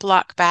a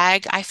Ziploc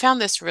bag, I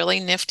found this really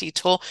nifty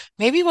tool.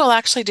 Maybe we'll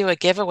actually do a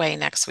giveaway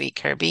next week,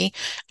 Herbie.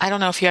 I don't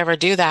know if you ever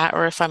do that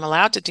or if I'm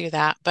allowed to do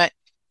that, but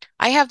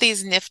I have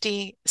these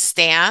nifty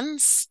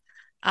stands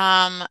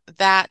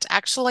that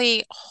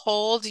actually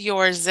hold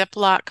your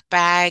Ziploc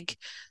bag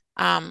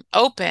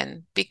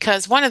open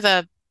because one of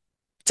the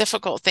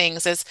difficult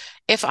things is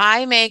if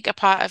I make a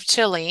pot of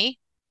chili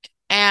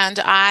and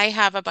I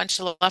have a bunch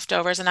of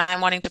leftovers and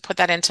I'm wanting to put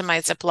that into my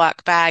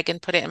Ziploc bag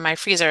and put it in my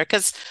freezer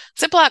because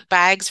Ziploc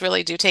bags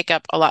really do take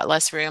up a lot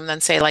less room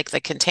than, say, like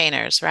the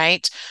containers,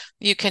 right?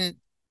 You can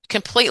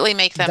completely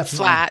make them Definitely.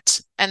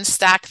 flat and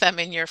stack them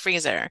in your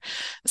freezer.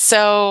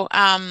 So,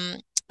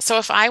 so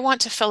if I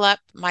want to fill up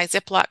my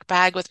Ziploc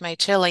bag with my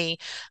chili,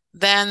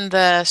 then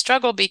the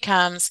struggle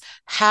becomes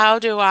how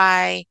do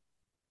I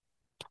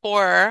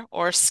pour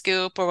or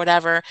scoop or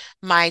whatever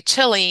my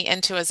chili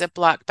into a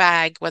Ziploc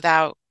bag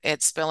without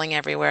it spilling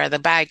everywhere. The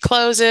bag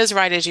closes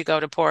right as you go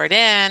to pour it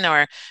in,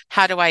 or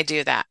how do I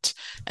do that?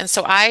 And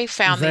so I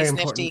found Very these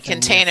nifty important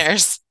thing, yes.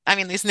 containers, I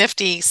mean, these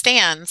nifty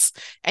stands,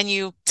 and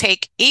you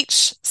take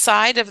each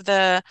side of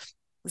the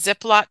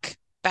Ziploc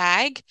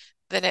bag,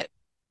 then it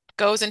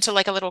goes into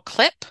like a little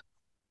clip.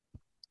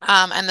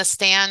 And the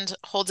stand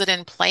holds it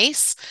in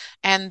place,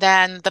 and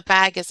then the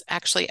bag is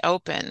actually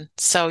open,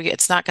 so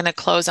it's not going to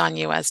close on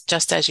you as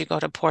you go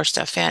to pour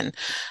stuff in.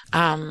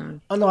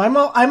 Um, Oh no,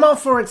 I'm all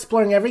for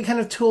exploring every kind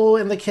of tool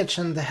in the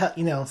kitchen to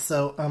help,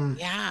 so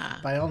yeah.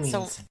 by all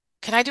So, means.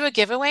 can I do a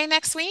giveaway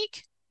next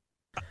week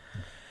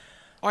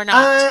or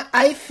not?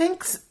 I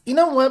think you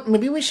know what?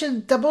 Maybe we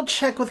should double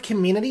check with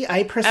community.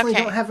 I personally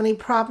don't Okay. have any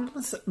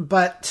problems,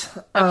 but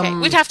Okay.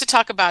 We'd have to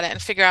talk about it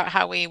and figure out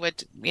how we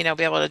would, be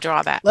able to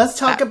draw that let's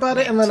talk that about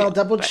it, and name then too. I'll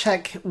double But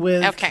check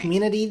with okay.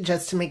 community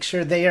just to make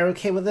sure they are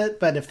okay with it.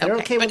 But if they're Okay.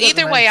 okay But with it,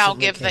 then either I'm way, I'll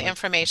certainly give okay the with it.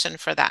 information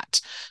for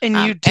that And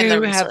you in the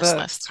do have resource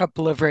a list.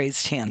 couple of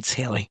raised hands,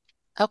 Haley.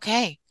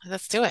 Okay.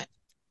 Let's do it.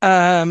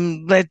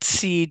 Let's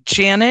see.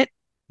 Janet,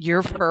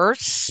 you're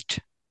first.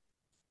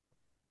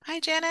 Hi,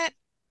 Janet.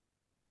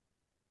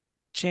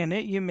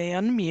 Janet, you may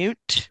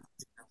unmute.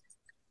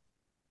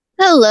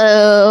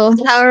 Hello,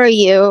 how are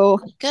you?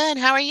 Good.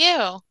 How are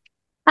you?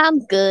 I'm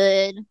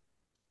good.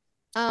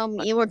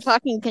 You were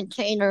talking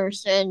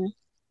containers, and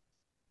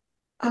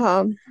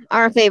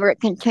our favorite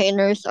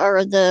containers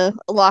are the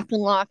lock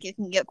and lock you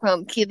can get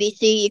from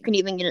QVC. You can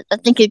even get it. I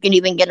think you can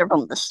even get it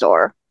from the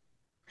store.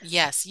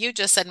 Yes, you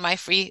just said my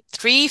three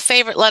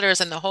favorite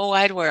letters in the whole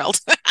wide world.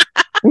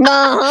 No,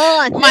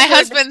 I My figured.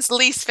 husband's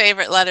least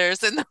favorite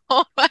letters in the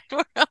whole wide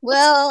world.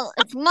 Well,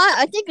 it's my.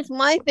 I think it's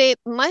my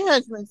my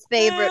husband's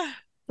favorite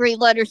three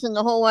letters in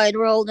the whole wide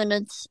world, and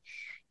it's.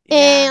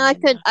 Yeah,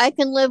 And I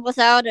can live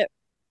without it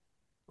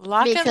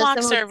lock and because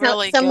locks are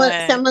really good.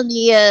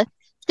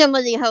 some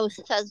of the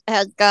hosts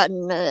has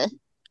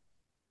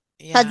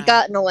Yeah,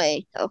 gotten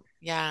away. So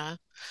yeah.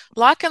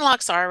 Lock and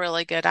locks are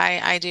really good.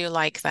 I do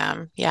like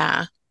them.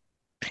 Yeah.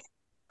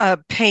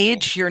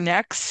 Paige, you're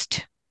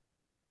next.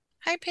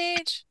 Hi,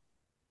 Paige.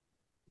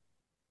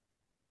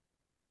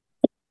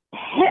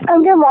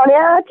 Good morning.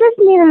 I just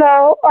need to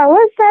know,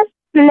 what's that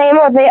the name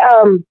of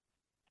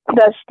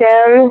the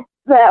stand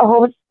that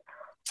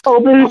Oh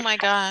opens my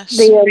gosh.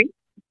 the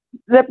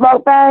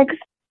Ziploc bags?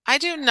 I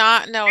do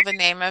not know the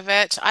name of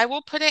it. I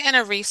will put it in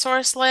a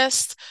resource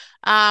list,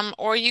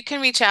 or you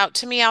can reach out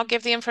to me. I'll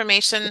give the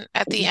information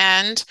at the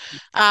end,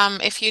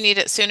 if you need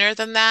it sooner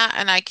than that,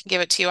 and I can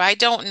give it to you. I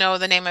don't know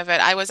the name of it.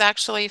 I was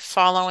actually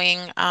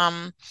following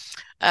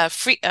a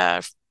free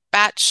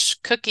batch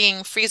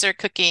cooking, freezer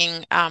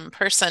cooking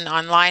person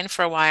online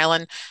for a while,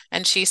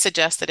 and she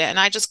suggested it, and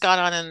I just got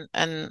on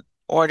and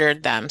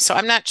ordered them. So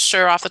I'm not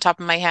sure off the top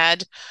of my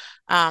head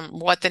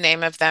what the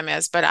name of them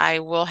is, but I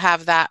will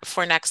have that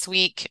for next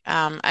week,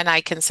 and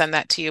I can send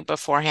that to you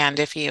beforehand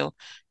if you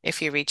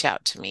reach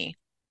out to me.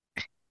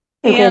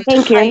 Okay, And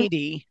thank you.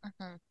 Heidi.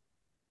 Mhm.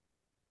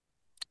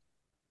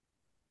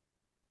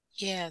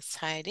 Yes,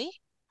 Heidi.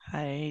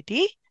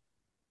 Heidi.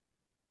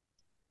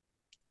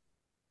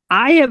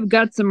 I have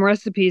got some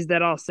recipes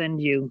that I'll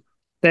send you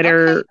that Okay.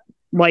 are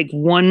like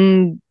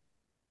one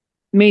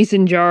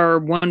mason jar,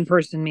 one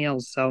person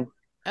meals. So,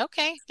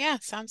 Okay. Yeah,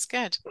 sounds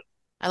good.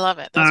 I love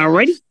it.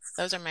 alrighty.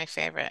 Those are my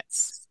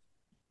favorites.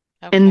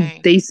 And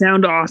Okay. they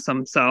sound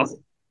awesome. So,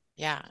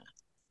 Yeah.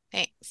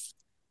 Thanks.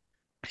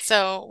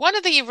 So, one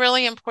of the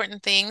really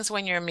important things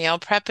when you're meal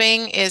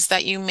prepping is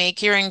that you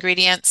make your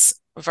ingredients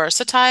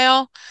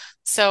versatile.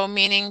 So,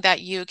 meaning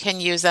that you can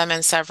use them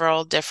in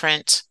several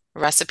different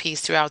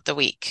recipes throughout the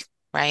week,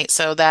 right?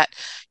 So that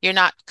you're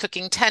not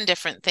cooking 10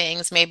 different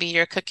things. Maybe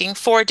you're cooking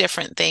four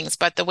different things,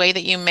 but the way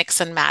that you mix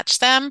and match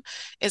them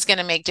is going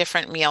to make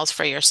different meals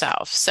for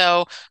yourself.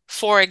 So,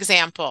 for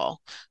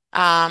example,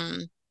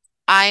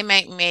 I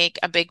might make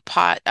a big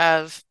pot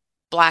of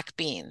black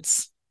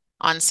beans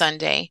on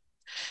Sunday.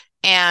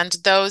 And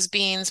those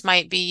beans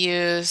might be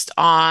used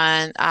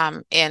on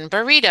in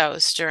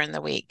burritos during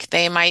the week.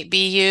 They might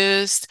be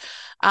used,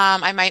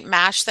 I might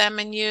mash them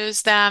and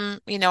use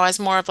them, as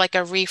more of like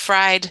a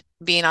refried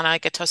bean on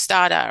like a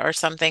tostada or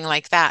something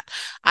like that.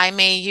 I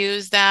may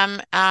use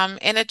them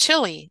in a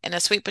chili, in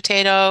a sweet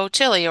potato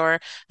chili or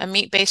a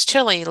meat-based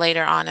chili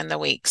later on in the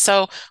week.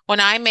 So when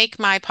I make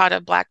my pot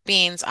of black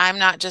beans, I'm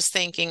not just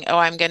thinking, oh,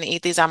 I'm going to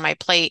eat these on my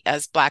plate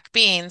as black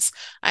beans.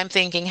 I'm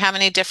thinking how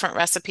many different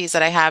recipes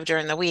that I have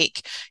during the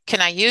week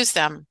can I use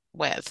them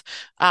with?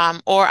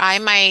 Or I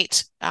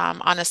might,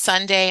 on a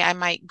Sunday, I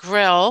might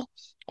grill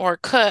or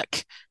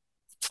cook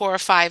 4 or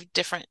 5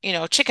 different,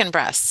 chicken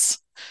breasts.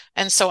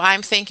 And so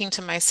I'm thinking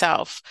to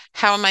myself,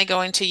 how am I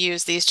going to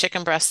use these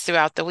chicken breasts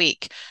throughout the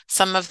week?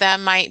 Some of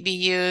them might be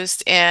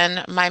used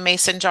in my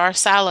mason jar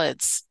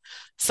salads.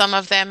 Some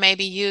of them may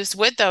be used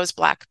with those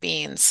black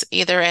beans,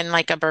 either in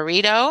like a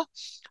burrito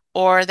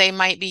or they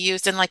might be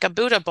used in like a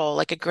Buddha bowl,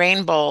 like a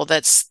grain bowl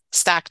that's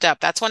stacked up.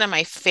 That's one of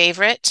my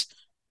favorite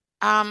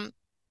um,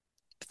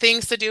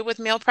 things to do with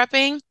meal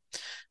prepping.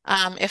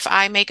 If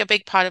I make a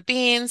big pot of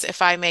beans,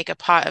 if I make a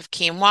pot of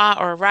quinoa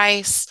or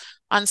rice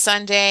on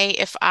Sunday,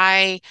 if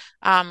I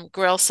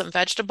grill some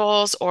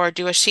vegetables or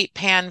do a sheet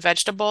pan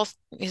vegetable,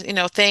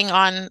 thing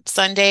on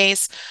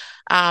Sundays,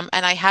 and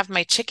I have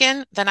my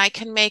chicken, then I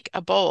can make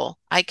a bowl.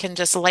 I can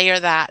just layer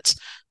that,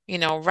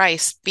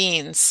 rice,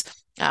 beans.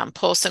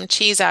 Pull some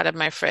cheese out of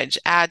my fridge,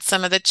 add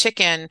some of the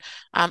chicken.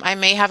 I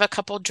may have a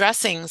couple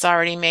dressings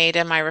already made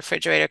in my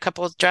refrigerator, a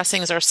couple of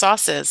dressings or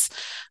sauces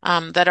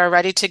that are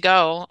ready to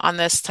go on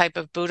this type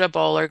of Buddha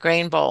bowl or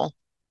grain bowl.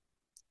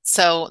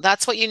 So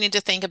that's what you need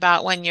to think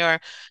about when you're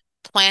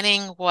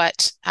planning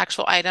what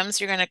actual items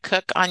you're going to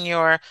cook on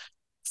your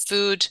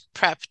food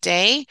prep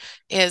day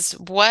is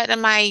what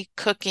am I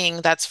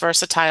cooking that's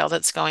versatile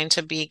that's going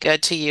to be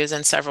good to use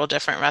in several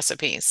different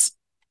recipes.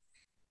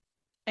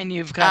 And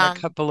you've got a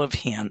couple of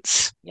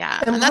hints.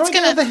 Yeah, And and that's before we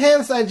get gonna into the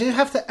hands, I do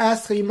have to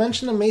ask, so you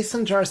mentioned a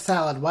mason jar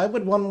salad. Why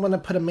would one want to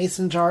put a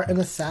mason jar in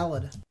a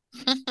salad?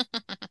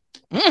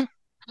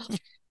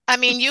 I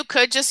mean, you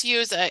could just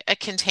use a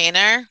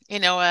container,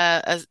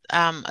 a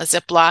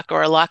Ziploc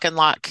or a lock and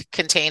lock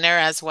container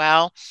as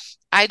well.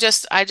 I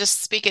just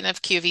speaking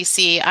of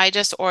QVC, I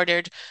just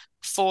ordered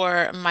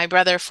for my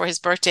brother for his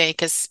birthday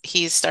because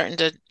he's starting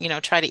to,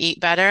 try to eat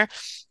better.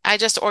 I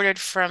just ordered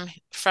from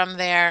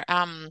there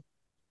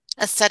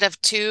a set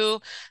of two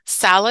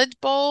salad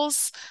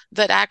bowls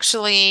that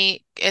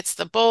actually it's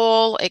the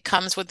bowl, it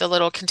comes with the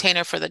little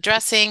container for the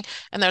dressing,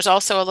 and there's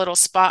also a little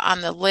spot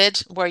on the lid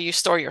where you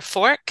store your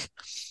fork.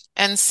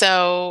 And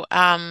so,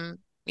 I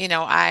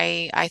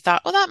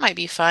thought, well, that might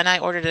be fun. I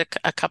ordered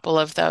a couple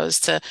of those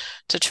to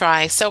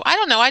try. So I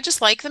don't know. I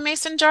just like the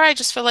mason jar. I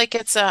just feel like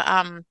it's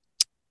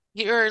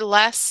you're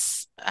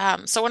less.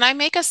 So when I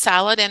make a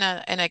salad in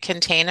a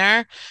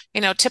container,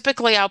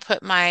 typically I'll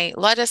put my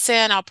lettuce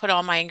in, I'll put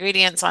all my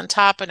ingredients on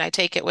top, and I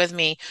take it with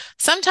me.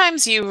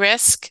 Sometimes you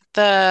risk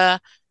the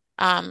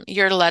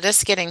your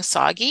lettuce getting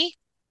soggy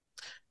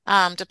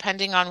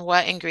depending on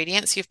what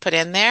ingredients you've put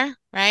in there,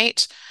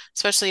 right?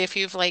 Especially if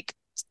you've like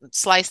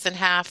sliced in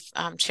half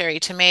cherry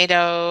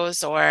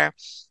tomatoes or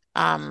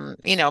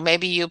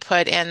maybe you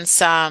put in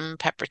some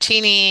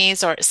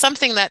pepperoncinis or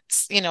something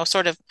that's,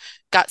 sort of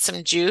got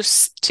some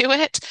juice to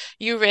it.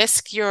 You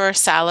risk your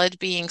salad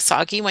being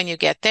soggy when you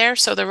get there.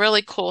 So the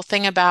really cool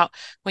thing about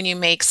when you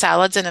make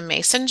salads in a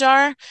mason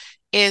jar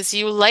is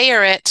you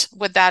layer it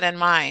with that in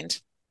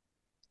mind.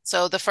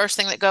 So the first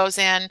thing that goes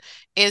in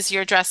is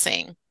your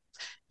dressing.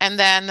 And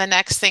then the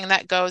next thing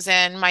that goes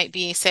in might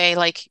be, say,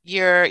 like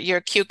your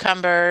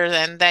cucumber,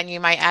 and then you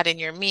might add in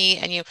your meat,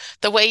 and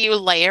the way you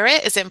layer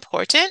it is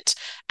important.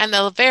 And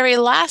the very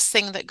last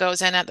thing that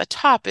goes in at the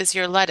top is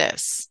your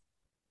lettuce.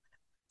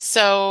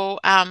 So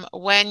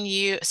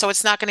so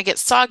it's not going to get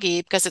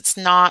soggy because it's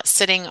not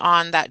sitting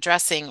on that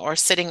dressing or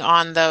sitting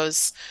on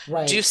those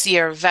Right.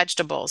 juicier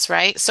vegetables,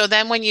 right? So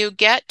then when you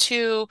get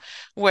to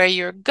where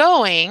you're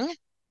going,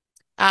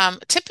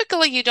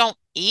 typically, you don't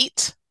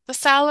eat the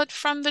salad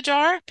from the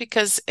jar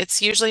because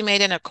it's usually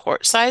made in a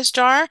quart-sized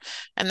jar,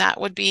 and that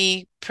would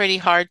be pretty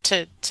hard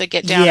to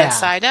get down Yeah.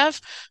 inside of.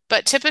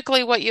 But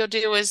typically, what you'll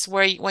do is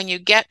when you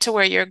get to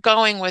where you're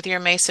going with your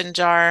mason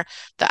jar,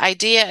 the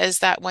idea is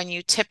that when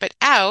you tip it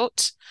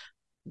out,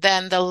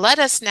 then the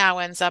lettuce now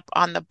ends up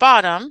on the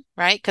bottom,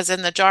 right? Because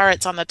in the jar,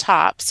 it's on the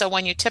top. So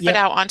when you tip it Yep.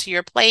 out onto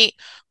your plate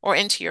or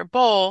into your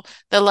bowl,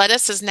 the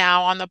lettuce is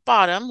now on the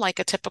bottom, like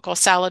a typical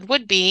salad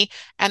would be,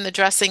 and the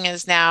dressing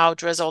is now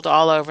drizzled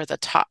all over the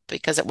top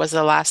because it was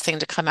the last thing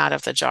to come out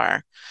of the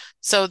jar.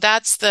 So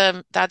that's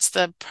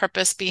the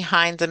purpose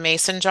behind the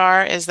mason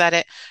jar is that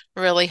it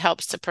really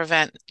helps to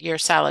prevent your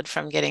salad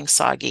from getting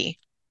soggy.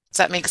 Does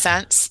that make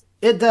sense?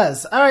 It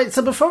does. All right,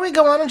 so before we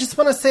go on, I just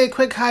want to say a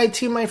quick hi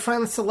to my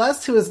friend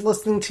Celeste, who is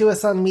listening to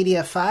us on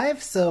Media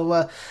 5.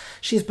 So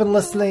she's been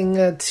listening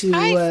Hi,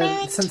 to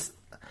friend. since.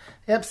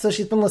 Yep, so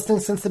she's been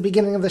listening since the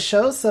beginning of the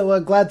show. So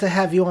glad to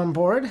have you on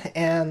board,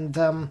 and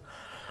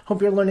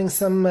hope you're learning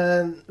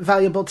some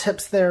valuable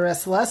tips there,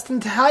 Celeste.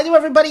 And hi to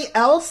everybody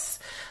else.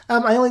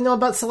 I only know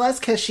about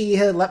Celeste because she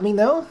let me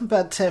know,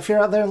 but if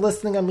you're out there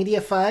listening on Media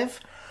 5,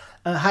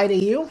 hi to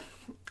you.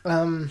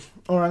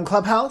 Or on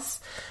Clubhouse.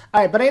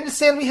 All right, but I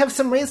understand we have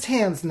some raised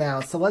hands now,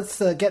 so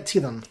let's get to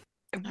them.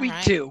 All We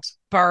right. do.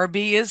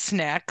 Barbie is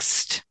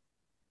next.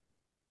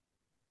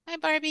 Hi,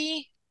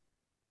 Barbie.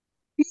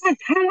 Yes,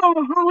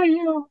 hello, how are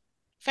you?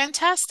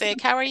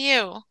 Fantastic. How are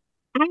you?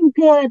 I'm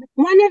good.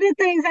 One of the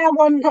things I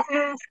wanted to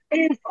ask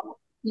is,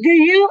 do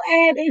you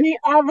add any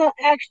other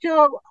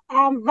extra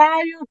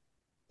value,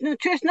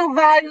 nutritional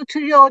value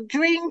to your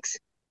drinks,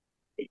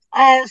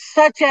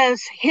 such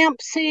as hemp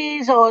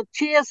seeds or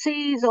chia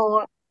seeds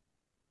or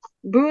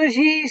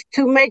bougies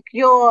to make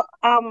your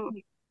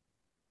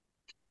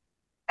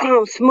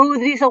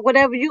smoothies or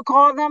whatever you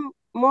call them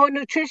more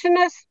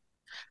nutritious?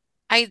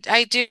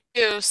 I do.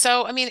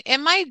 So, I mean,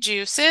 in my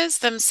juices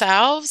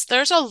themselves,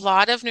 there's a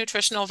lot of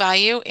nutritional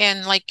value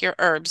in like your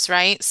herbs,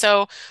 right?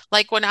 So,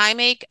 like when I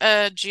make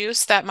a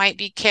juice that might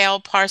be kale,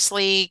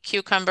 parsley,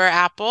 cucumber,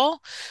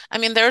 apple, I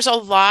mean, there's a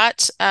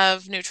lot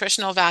of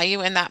nutritional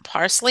value in that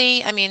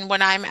parsley. I mean,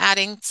 when I'm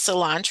adding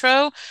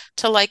cilantro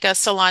to like a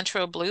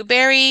cilantro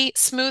blueberry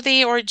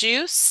smoothie or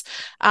juice,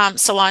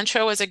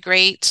 cilantro is a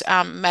great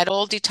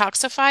metal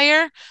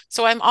detoxifier.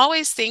 So, I'm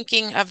always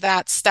thinking of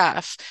that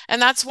stuff.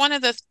 And that's one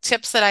of the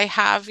tips that I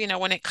have,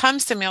 when it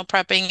comes to meal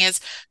prepping is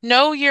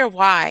know your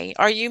why.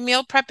 Are you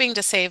meal prepping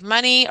to save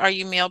money? Are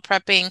you meal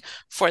prepping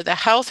for the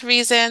health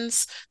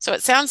reasons? So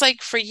it sounds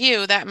like for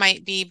you, that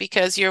might be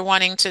because you're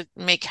wanting to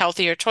make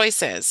healthier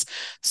choices.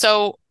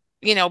 So,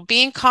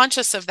 being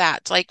conscious of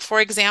that. Like, for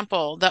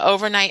example, the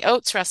overnight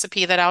oats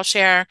recipe that I'll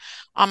share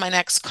on my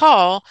next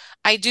call,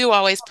 I do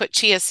always put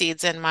chia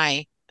seeds in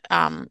my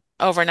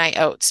overnight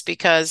oats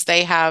because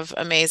they have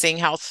amazing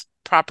health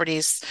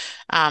properties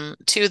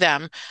to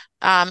them.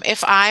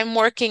 If I'm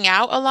working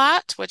out a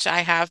lot, which I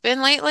have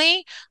been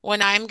lately,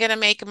 when I'm going to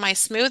make my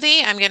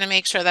smoothie, I'm going to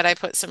make sure that I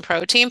put some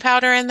protein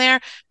powder in there.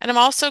 And I'm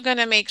also going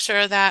to make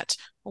sure that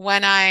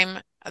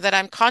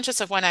I'm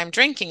conscious of when I'm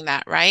drinking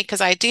that, right?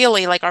 Because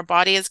ideally, like our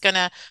body is going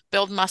to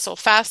build muscle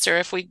faster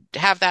if we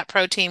have that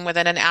protein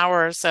within an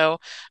hour or so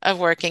of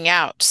working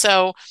out.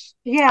 So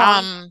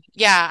Yeah,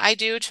 yeah, I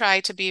do try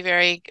to be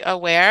very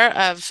aware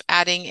of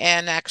adding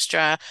in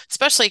extra,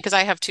 especially because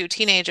I have two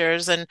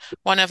teenagers and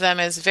one of them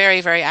is very,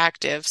 very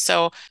active.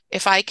 So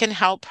if I can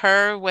help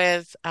her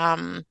with,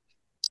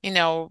 you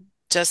know,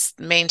 just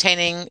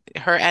maintaining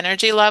her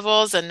energy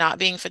levels and not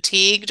being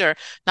fatigued or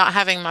not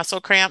having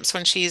muscle cramps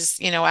when she's,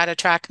 at a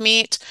track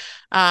meet,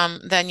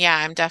 then yeah,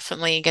 I'm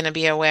definitely going to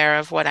be aware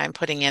of what I'm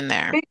putting in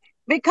there.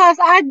 Because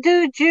I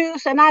do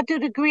juice and I do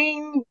the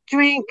green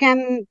drink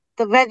and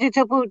the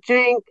vegetable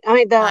drink. I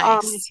mean the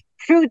Nice.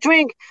 fruit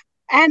drink,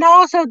 and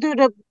also do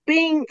the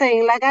bean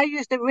thing. Like I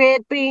use the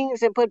red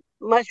beans and put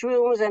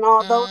mushrooms and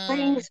all those Mm,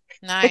 things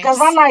because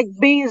I nice. like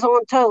beans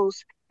on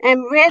toast.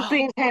 And red Oh,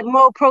 beans have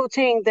more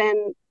protein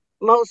than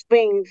most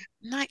beans.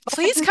 nice. But I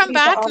Please do come eat the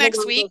back other next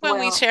ones week as when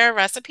we well. share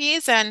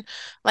recipes and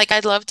like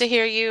I'd love to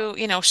hear you,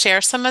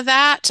 share some of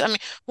that. I mean,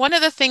 one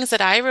of the things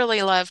that I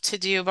really love to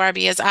do,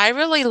 Barbie, is I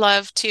really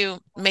love to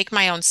make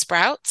my own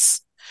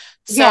sprouts.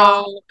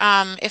 Yeah, So,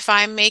 if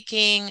I'm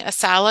making a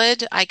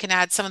salad, I can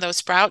add some of those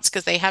sprouts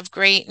because they have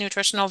great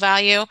nutritional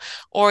value.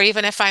 Or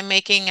even if I'm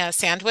making a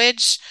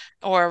sandwich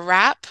or a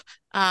wrap,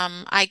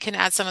 I can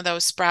add some of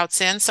those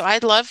sprouts in. So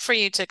I'd love for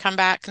you to come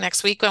back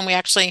next week when we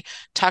actually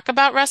talk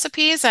about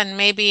recipes, and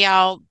maybe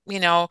I'll,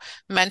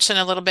 mention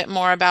a little bit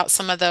more about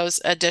some of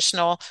those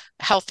additional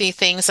healthy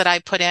things that I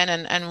put in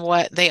and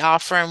what they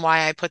offer and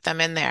why I put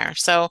them in there.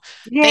 So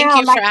thank yeah,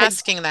 you for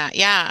asking that.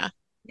 Yeah.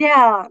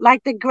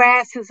 like the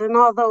grasses and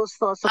all those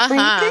sorts of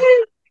things.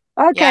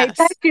 Uh-huh. Okay,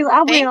 thank Yes. you.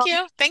 I Thank will.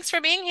 you. Thanks for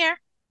being here.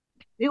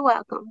 You're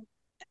welcome.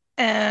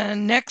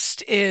 And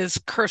next is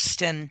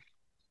Kirsten.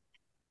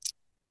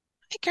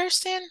 Hey,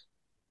 Kirsten.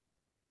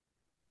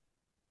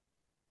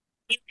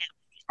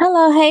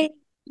 Hello, hey,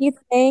 you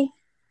today?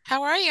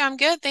 How are you? I'm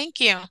good. Thank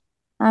you.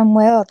 I'm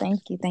well,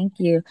 thank you, thank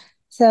you.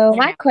 So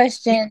my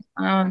question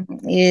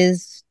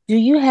is, do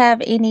you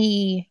have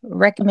any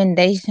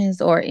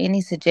recommendations or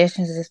any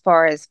suggestions as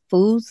far as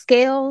food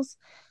scales?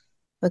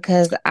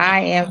 Because I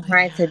am Oh,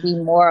 trying to be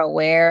yeah. more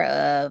aware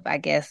of, I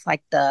guess,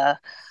 like the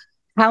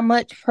how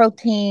much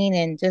protein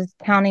and just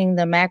counting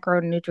the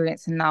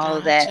macronutrients and all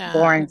of that Gotcha.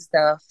 boring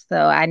stuff.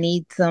 So I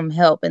need some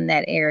help in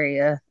that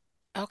area.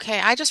 Okay,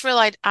 I just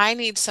realized I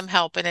need some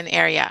help in an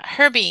area.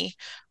 Herbie,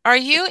 are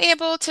you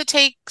able to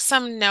take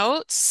some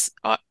notes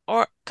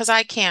or because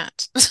I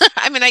can't.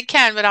 I mean, I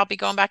can, but I'll be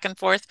going back and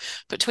forth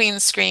between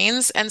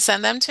screens and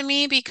send them to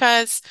me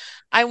because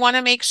I want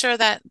to make sure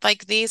that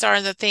like these are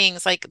the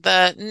things, like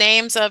the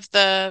names of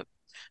the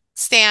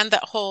stand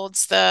that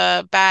holds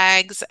the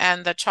bags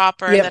and the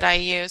chopper that Yep. I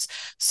use.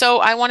 So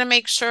I want to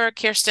make sure,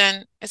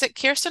 Kirsten, is it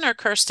Kirsten or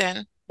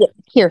Kirsten? Yeah,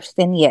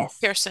 Kirsten, yes.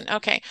 Kirsten.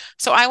 Okay.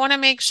 So I want to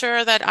make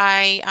sure that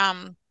I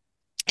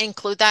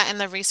include that in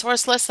the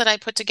resource list that I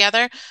put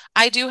together.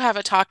 I do have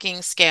a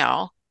talking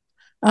scale.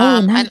 Oh,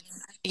 And nice.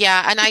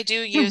 yeah, and I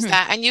do use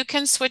that. And you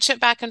can switch it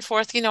back and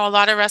forth. A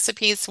lot of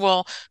recipes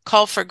will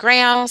call for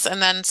grams,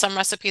 and then some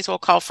recipes will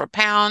call for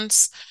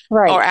pounds or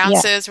Right, yeah.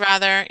 ounces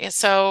rather.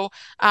 So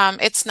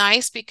it's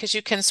nice because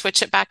you can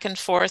switch it back and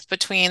forth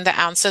between the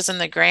ounces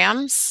and the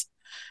grams.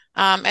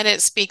 And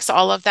it speaks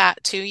all of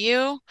that to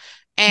you.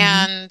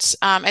 Mhm.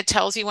 And it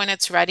tells you when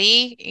it's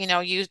ready.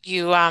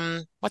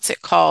 What's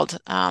it called?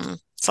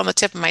 It's on the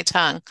tip of my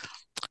tongue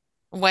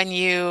when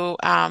you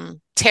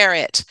tare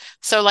it.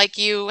 So like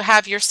you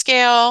have your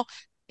scale,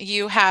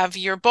 you have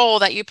your bowl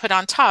that you put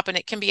on top, and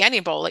it can be any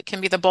bowl. It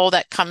can be the bowl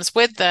that comes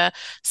with the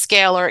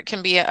scale, or it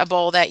can be a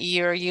bowl that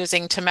you're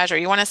using to measure.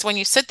 You want to, when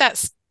you sit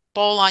that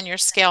bowl on your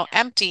scale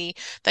empty,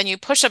 then you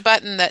push a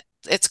button that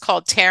it's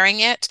called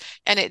tearing it,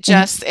 and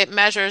Mhm. it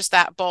measures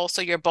that bowl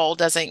so your bowl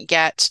doesn't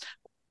get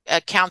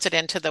counted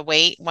into the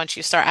weight once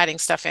you start adding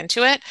stuff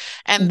into it.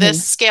 And this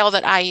Mhm. scale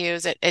that I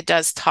use, it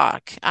does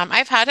talk.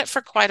 I've had it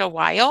for quite a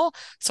while,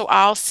 so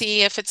I'll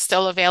see if it's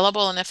still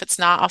available, and if it's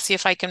not, I'll see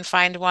if I can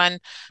find one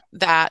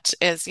that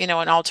is, an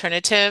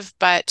alternative.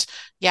 But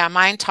yeah,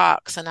 mine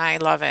talks, and I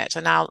love it,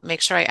 and I'll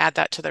make sure I add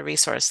that to the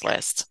resource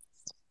list.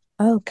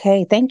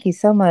 Okay, thank you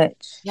so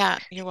much. Yeah,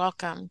 you're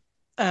welcome.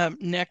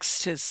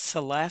 Next is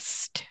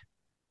Celeste.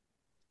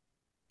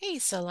 Hey,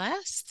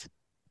 Celeste.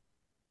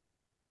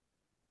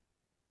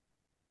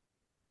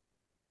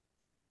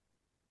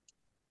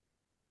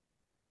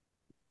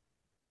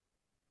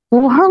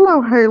 Well,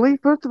 hello, Haley.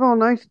 First of all,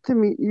 nice to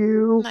meet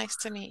you. Nice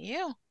to meet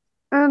you.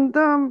 And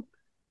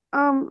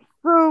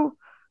so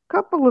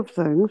couple of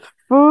things.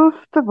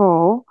 First of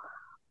all,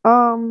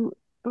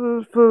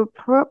 for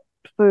prep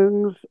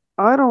things,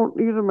 I don't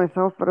eat it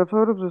myself, but I've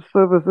heard of this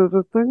service. There's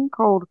a thing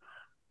called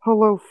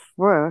Hello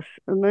Fresh,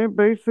 and they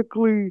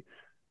basically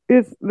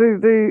it's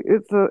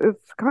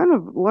kind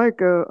of like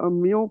a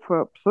meal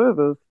prep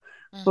service.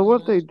 So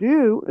what Mm-hmm. they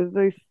do is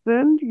they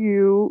send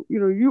you,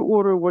 you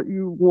order what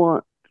you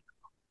want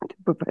to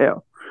prepare.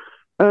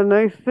 And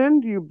they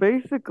send you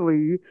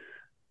basically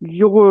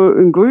your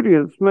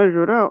ingredients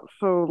measured out.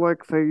 So,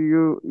 like, say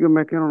you're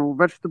making, I don't know,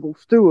 vegetable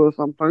stew or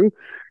something,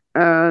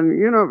 and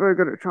you're not very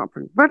good at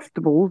chopping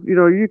vegetables.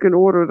 You can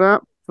order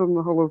that from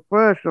the Hello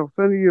Fresh. They'll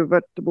send you your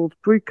vegetables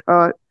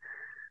pre-cut,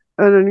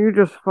 and then you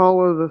just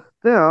follow the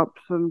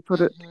steps and put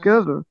it Mm-hmm.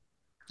 together.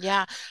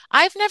 Yeah,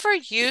 I've never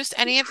used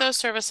any of those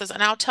services,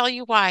 and I'll tell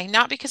you why.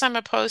 Not because I'm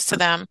opposed to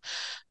them,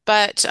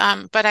 but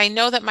I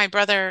know that my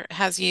brother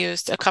has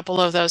used a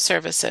couple of those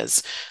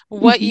services.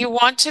 What you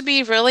want to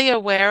be really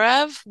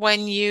aware of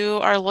when you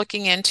are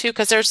looking into,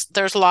 because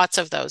there's lots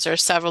of those,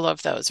 there's several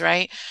of those,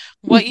 right?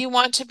 What you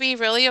want to be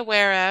really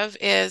aware of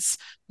is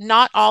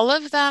not all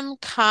of them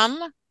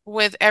come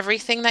with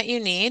everything that you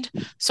need.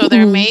 So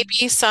there may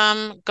be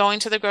some going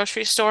to the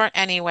grocery store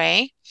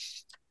anyway.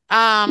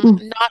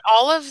 Not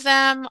all of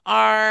them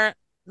are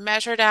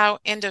measured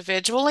out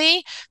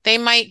individually. They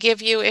might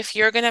give you, if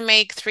you're going to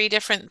make three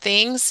different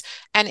things,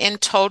 and in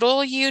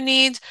total you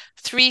need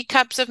 3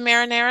 cups of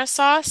marinara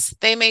sauce,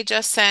 they may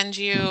just send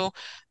you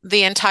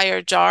the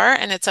entire jar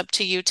and it's up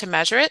to you to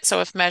measure it. So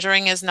if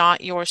measuring is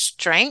not your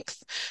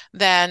strength,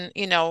 then,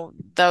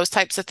 those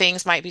types of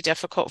things might be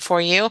difficult for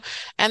you.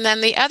 And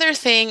then the other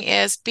thing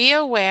is be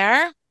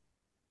aware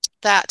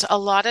that a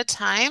lot of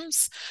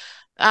times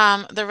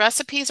the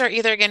recipes are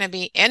either going to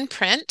be in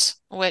print,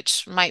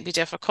 which might be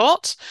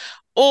difficult,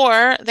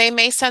 or they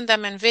may send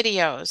them in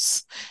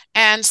videos.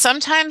 And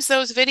sometimes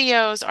those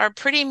videos are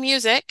pretty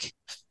music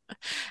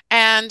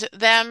and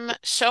them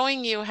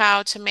showing you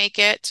how to make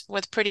it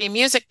with pretty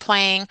music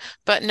playing,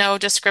 but no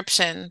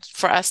description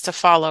for us to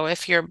follow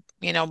if you're,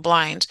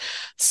 blind.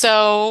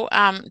 So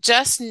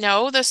just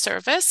know the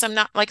service. I'm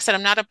not, like I said,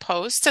 I'm not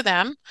opposed to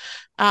them.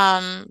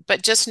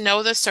 But just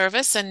know the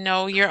service and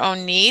know your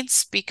own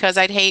needs because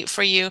I'd hate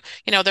for you,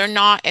 they're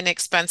not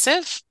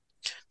inexpensive.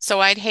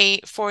 So I'd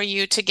hate for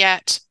you to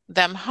get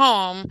them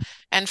home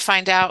and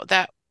find out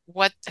that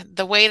what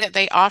the way that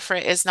they offer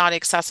it is not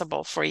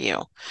accessible for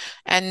you.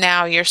 And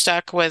now you're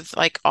stuck with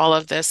like all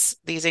of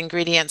these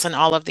ingredients and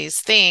all of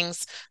these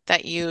things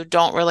that you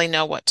don't really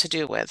know what to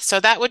do with. So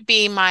that would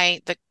be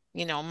my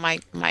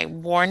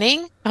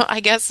warning, I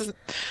guess,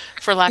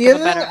 for lack The of a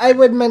other better thing I word.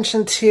 would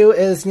mention too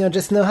is,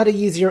 just know how to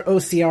use your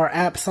OCR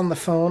apps on the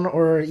phone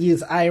or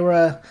use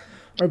Ira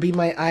or Be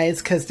My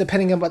Eyes, because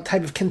depending on what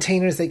type of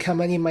containers they come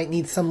in, you might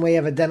need some way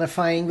of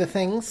identifying the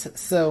things.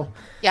 So,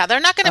 Yeah, they're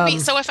not going to be.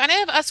 So if any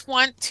of us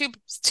want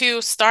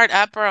to start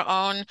up our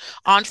own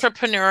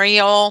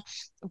entrepreneurial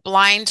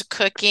blind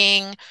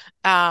cooking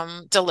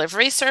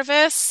delivery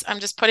service, I'm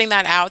just putting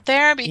that out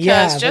there because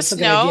yeah, that's a just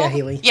good idea, know,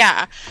 Haley.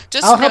 yeah, I'll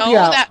just help you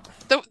know out.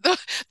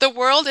 that the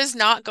world is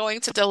not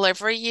going to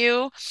deliver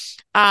you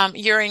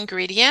your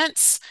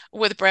ingredients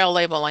with Braille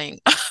labeling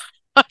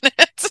on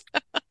it.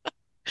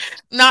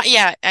 Not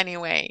yet,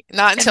 anyway.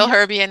 Not until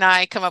Herbie and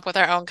I come up with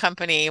our own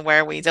company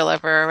where we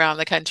deliver around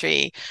the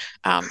country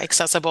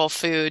accessible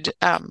food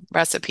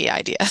recipe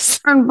ideas.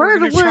 And We're by the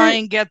going to try way,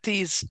 and get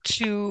these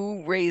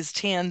 2 raised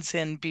hands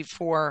in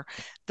before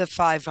the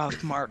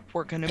 5 mark.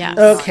 We're going to move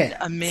Okay. on.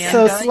 So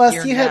Amanda, Celeste,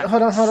 you're you had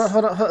hold on.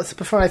 next. So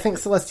before I think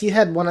Celeste, you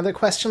had one other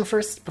question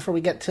first before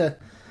we get to.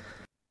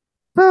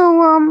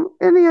 so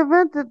in the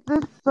event that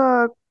this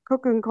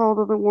cooking call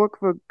doesn't work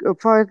for a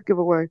prize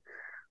giveaway,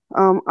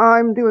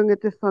 I'm doing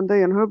it this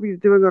Sunday, and Herbie's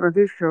doing it on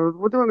his shows.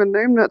 We're doing a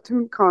Name That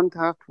Tune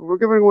contest. We're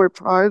giving away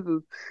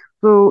prizes.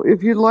 So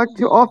if you'd like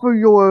to offer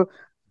your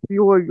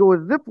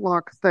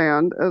Ziploc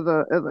stand as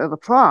a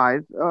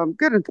prize,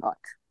 get in touch.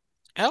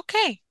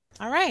 Okay.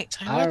 All right.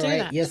 I will All do right.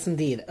 that. Yes,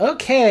 indeed.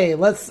 Okay.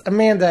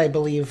 Amanda, I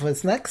believe,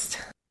 was next.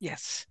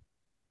 Yes.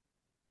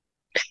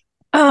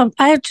 I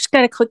have just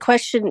got a quick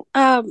question.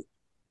 Have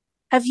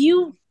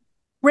you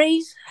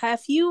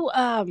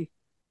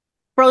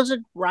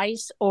frozen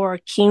rice or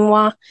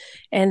quinoa,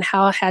 and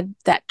how had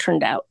that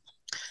turned out?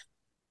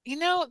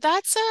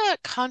 That's a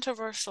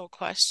controversial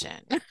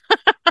question,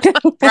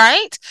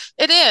 right?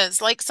 It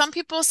is. Like some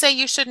people say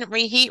you shouldn't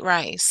reheat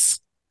rice.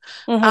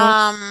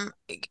 Um,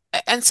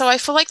 and so I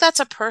feel like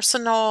that's a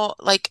personal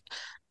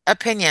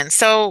opinion.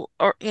 So,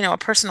 or a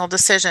personal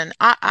decision.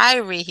 I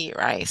reheat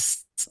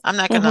rice. I'm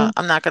not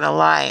gonna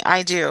lie.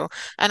 I do.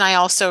 And I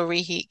also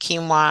reheat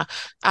quinoa.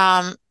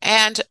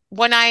 And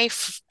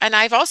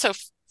I've also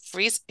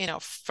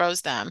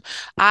froze them.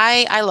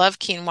 I love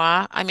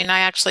quinoa. I mean, I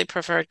actually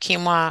prefer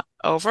quinoa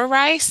over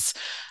rice.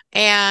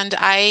 And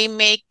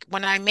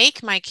when I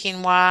make my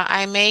quinoa,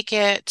 I make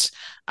it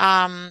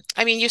I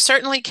mean, you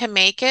certainly can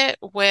make it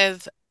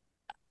with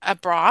a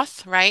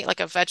broth, right? Like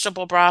a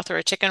vegetable broth or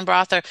a chicken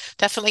broth, or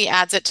definitely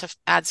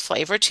adds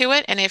flavor to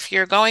it. And if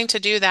you're going to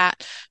do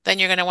that, then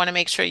you're going to want to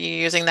make sure you're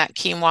using that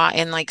quinoa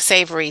in like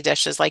savory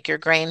dishes, like your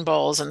grain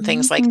bowls and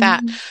things like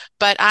that.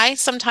 But I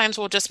sometimes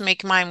will just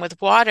make mine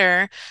with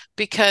water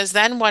because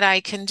then what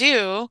I can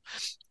do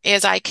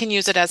is I can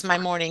use it as my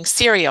morning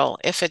cereal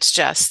if it's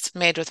just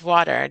made with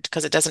water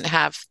because it doesn't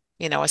have,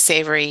 a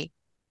savory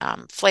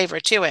flavor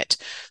to it.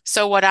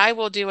 So what I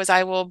will do is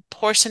I will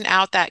portion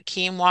out that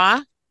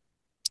quinoa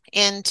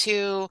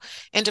into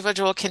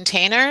individual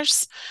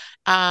containers,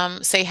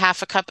 say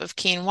half a cup of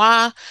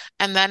quinoa,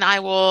 and then I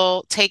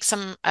will take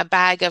a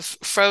bag of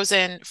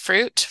frozen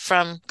fruit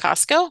from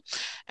Costco,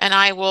 and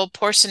I will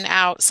portion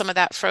out some of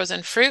that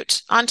frozen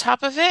fruit on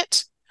top of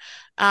it.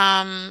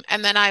 And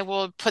then I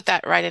will put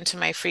that right into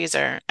my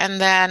freezer. And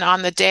then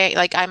on the day,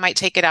 like I might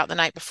take it out the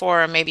night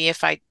before, or maybe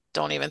if I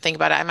don't even think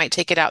about it, I might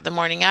take it out the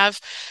morning of,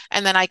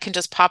 and then I can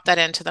just pop that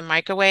into the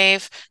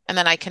microwave, and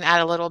then I can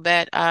add a little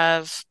bit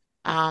of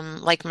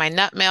like my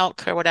nut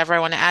milk or whatever I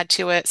want to add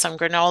to it, some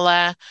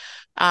granola.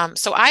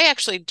 So I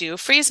actually do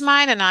freeze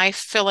mine, and I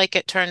feel like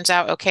it turns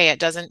out okay. It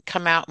doesn't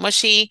come out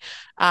mushy.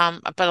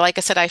 But like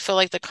I said, I feel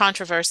like the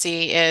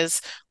controversy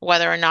is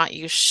whether or not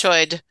you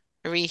should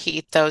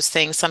reheat those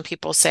things. Some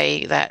people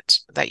say that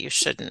you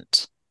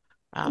shouldn't.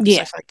 So I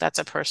Yeah. feel like that's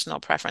a personal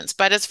preference.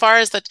 But as far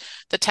as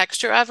the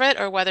texture of it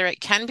or whether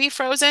it can be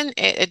frozen,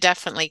 it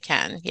definitely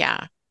can.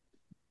 Yeah.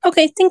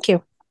 Okay, thank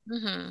you.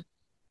 Hmm.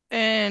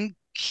 And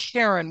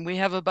Karen, we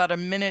have about a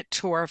minute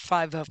to our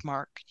 5 of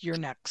mark. You're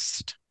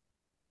next.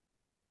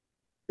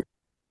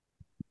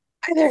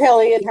 Hi there,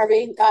 Haley and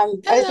Herbie. I was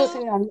Hello.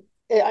 listening on.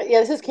 Yeah,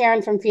 this is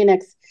Karen from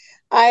Phoenix.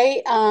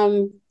 I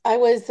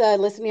was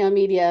listening on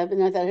media, but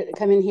not that I'd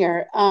come in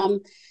here.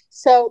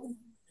 So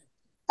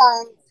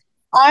um,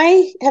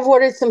 I have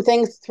ordered some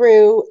things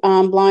through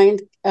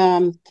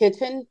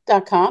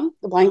blindkitchen.com,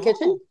 the Blind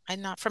Kitchen, Oh,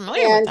 I'm not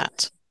familiar with and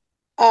that.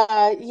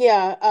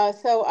 yeah,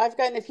 so I've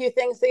gotten a few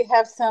things. They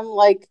have some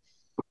like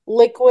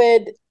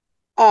liquid,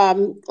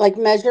 like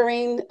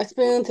measuring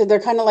spoons, and they're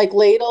kind of like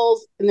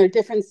ladles, and they're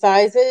different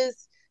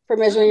sizes for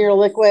measuring Mm. your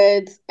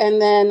liquids.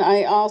 And then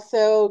I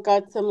also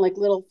got some like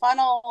little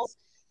funnels.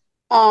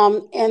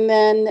 And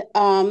then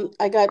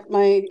I got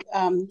my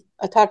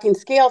a talking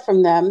scale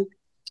from them,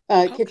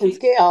 kitchen Okay.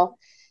 scale,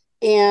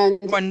 and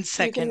 1 you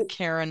second, can.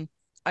 Karen.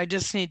 I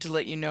just need to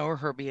let you know,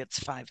 Herbie, it's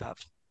 5 of.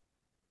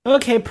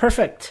 Okay,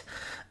 perfect.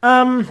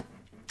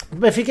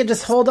 But if you could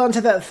just hold on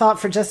to that thought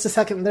for just a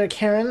second there,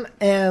 Karen,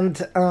 and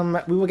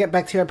we will get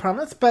back to you, I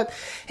promise. But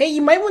hey,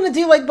 you might want to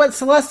do like what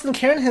Celeste and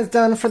Karen has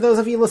done for those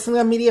of you listening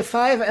on Media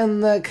 5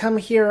 and come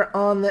here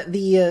on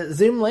the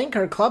Zoom link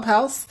or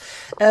Clubhouse,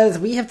 as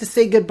we have to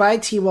say goodbye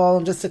to you all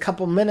in just a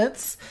couple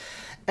minutes.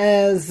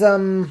 As I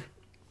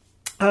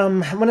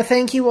want to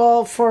thank you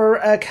all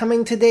for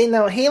coming today.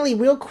 Now, Haley,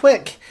 real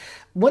quick,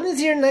 when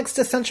is your next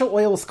essential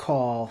oils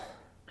call?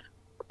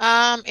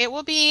 It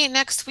will be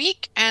next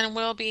week, and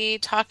we'll be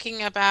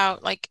talking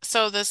about like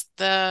so this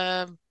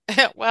the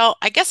well,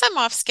 I guess I'm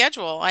off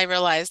schedule. I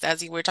realized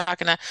as you were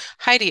talking to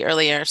Heidi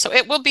earlier. So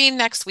it will be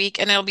next week,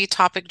 and it'll be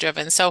topic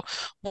driven. So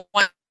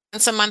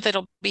once a month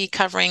it'll be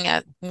covering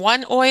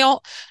one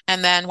oil,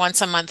 and then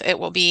once a month it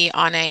will be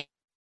on a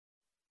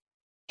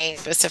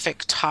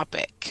specific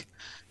topic.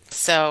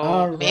 So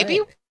All maybe,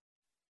 right.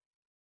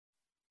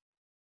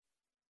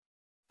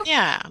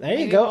 yeah, There you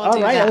maybe go. we'll All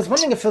do right. I was that.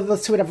 wondering if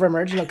those two would ever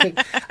emerge. Okay.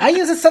 I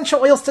use essential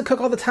oils to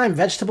cook all the time: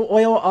 vegetable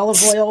oil, olive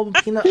oil,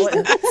 peanut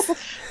oil.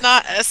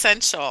 Not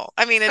essential.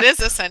 I mean, it is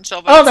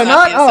essential, but Oh, it's they're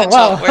not not. the Oh, essential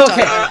wow. we're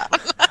talking Okay.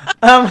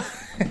 about.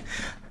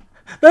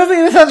 Those are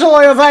the essential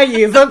oils I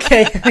use.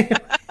 Okay.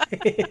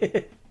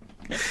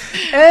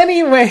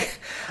 Anyway,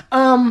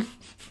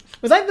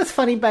 was I this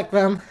funny back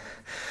then?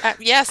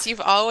 Yes,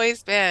 you've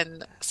always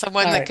been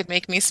someone All that right. could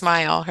make me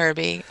smile,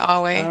 Herbie. All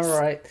Always.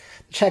 right.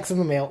 Checks in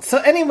the mail. So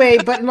anyway,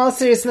 but in all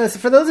seriousness,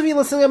 for those of you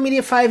listening on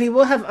Media 5, you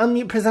will have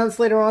Unmute Presents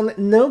later on.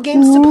 No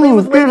games to play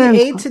with Good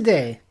Lady A info.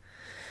 today.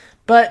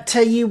 But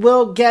you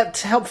will get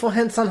helpful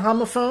hints on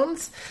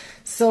homophones.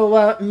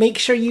 So make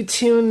sure you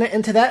tune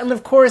into that. And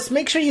of course,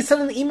 make sure you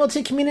send an email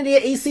to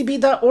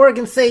community@acb.org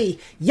and say,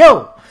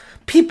 yo,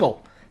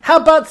 people, how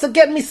about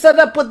getting me set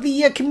up with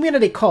the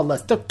community call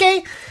list,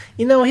 okay?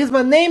 You know, here's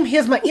my name,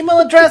 here's my email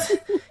address,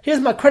 here's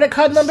my credit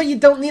card number. You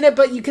don't need it,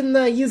 but you can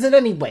use it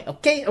anyway,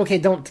 okay? Okay,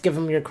 don't give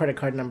them your credit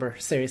card number,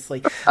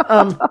 seriously.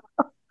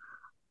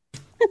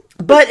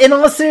 But in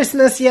all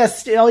seriousness,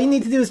 yes, all you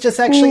need to do is just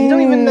actually, you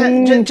don't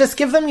even, just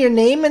give them your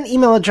name and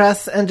email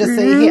address and just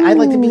say, hey, I'd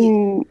like to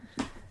be,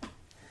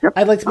 Yep.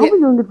 I'd like to I'll be, be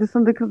doing it this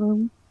Sunday because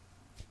all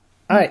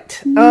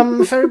right.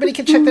 If everybody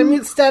could check their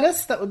mute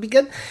status, that would be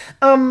good.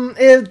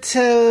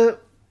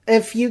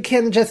 If you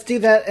can just do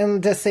that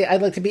and just say,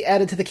 I'd like to be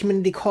added to the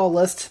community call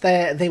list,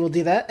 they will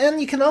do that.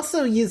 And you can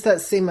also use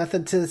that same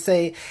method to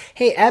say,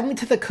 hey, add me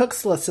to the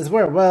cooks list as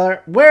well,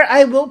 where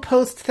I will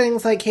post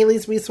things like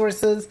Haley's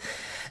resources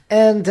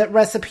and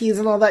recipes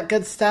and all that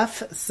good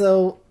stuff.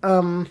 So,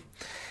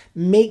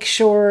 make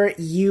sure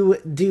you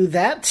do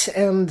that.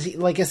 And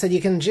like I said,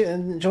 you can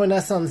join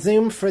us on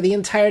Zoom for the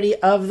entirety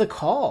of the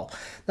call.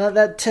 Not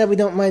that we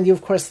don't mind you,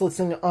 of course,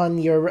 listening on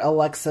your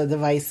Alexa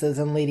devices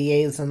and Lady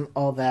A's and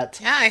all that.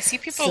 Yeah, I see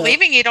people So-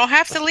 leaving. You don't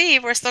have to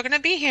leave. We're still going to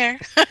be here.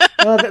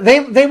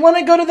 They want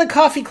to go to the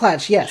coffee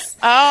clutch, yes.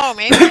 Oh,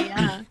 maybe,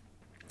 yeah.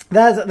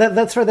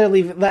 That's where they're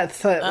leaving.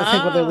 That's I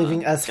think what they're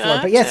leaving us for.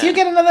 But yes, gotcha. you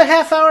get another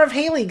half hour of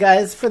Haley,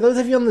 guys. For those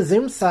of you on the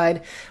Zoom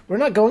side, we're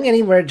not going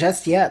anywhere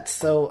just yet.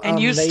 So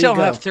And you there still you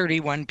go. have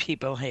 31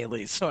 people,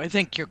 Haley, so I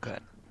think you're good.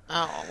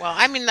 Oh, well,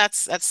 I mean,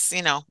 that's one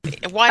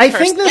I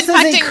person. think this is a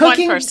Impacting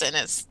cooking- one person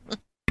is.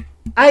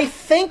 I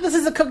think this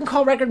is a cooking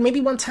call record.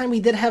 Maybe one time we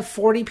did have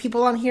 40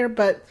 people on here,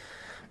 but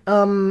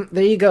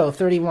there you go,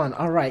 31.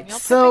 All right. Meal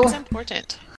So prepping's important.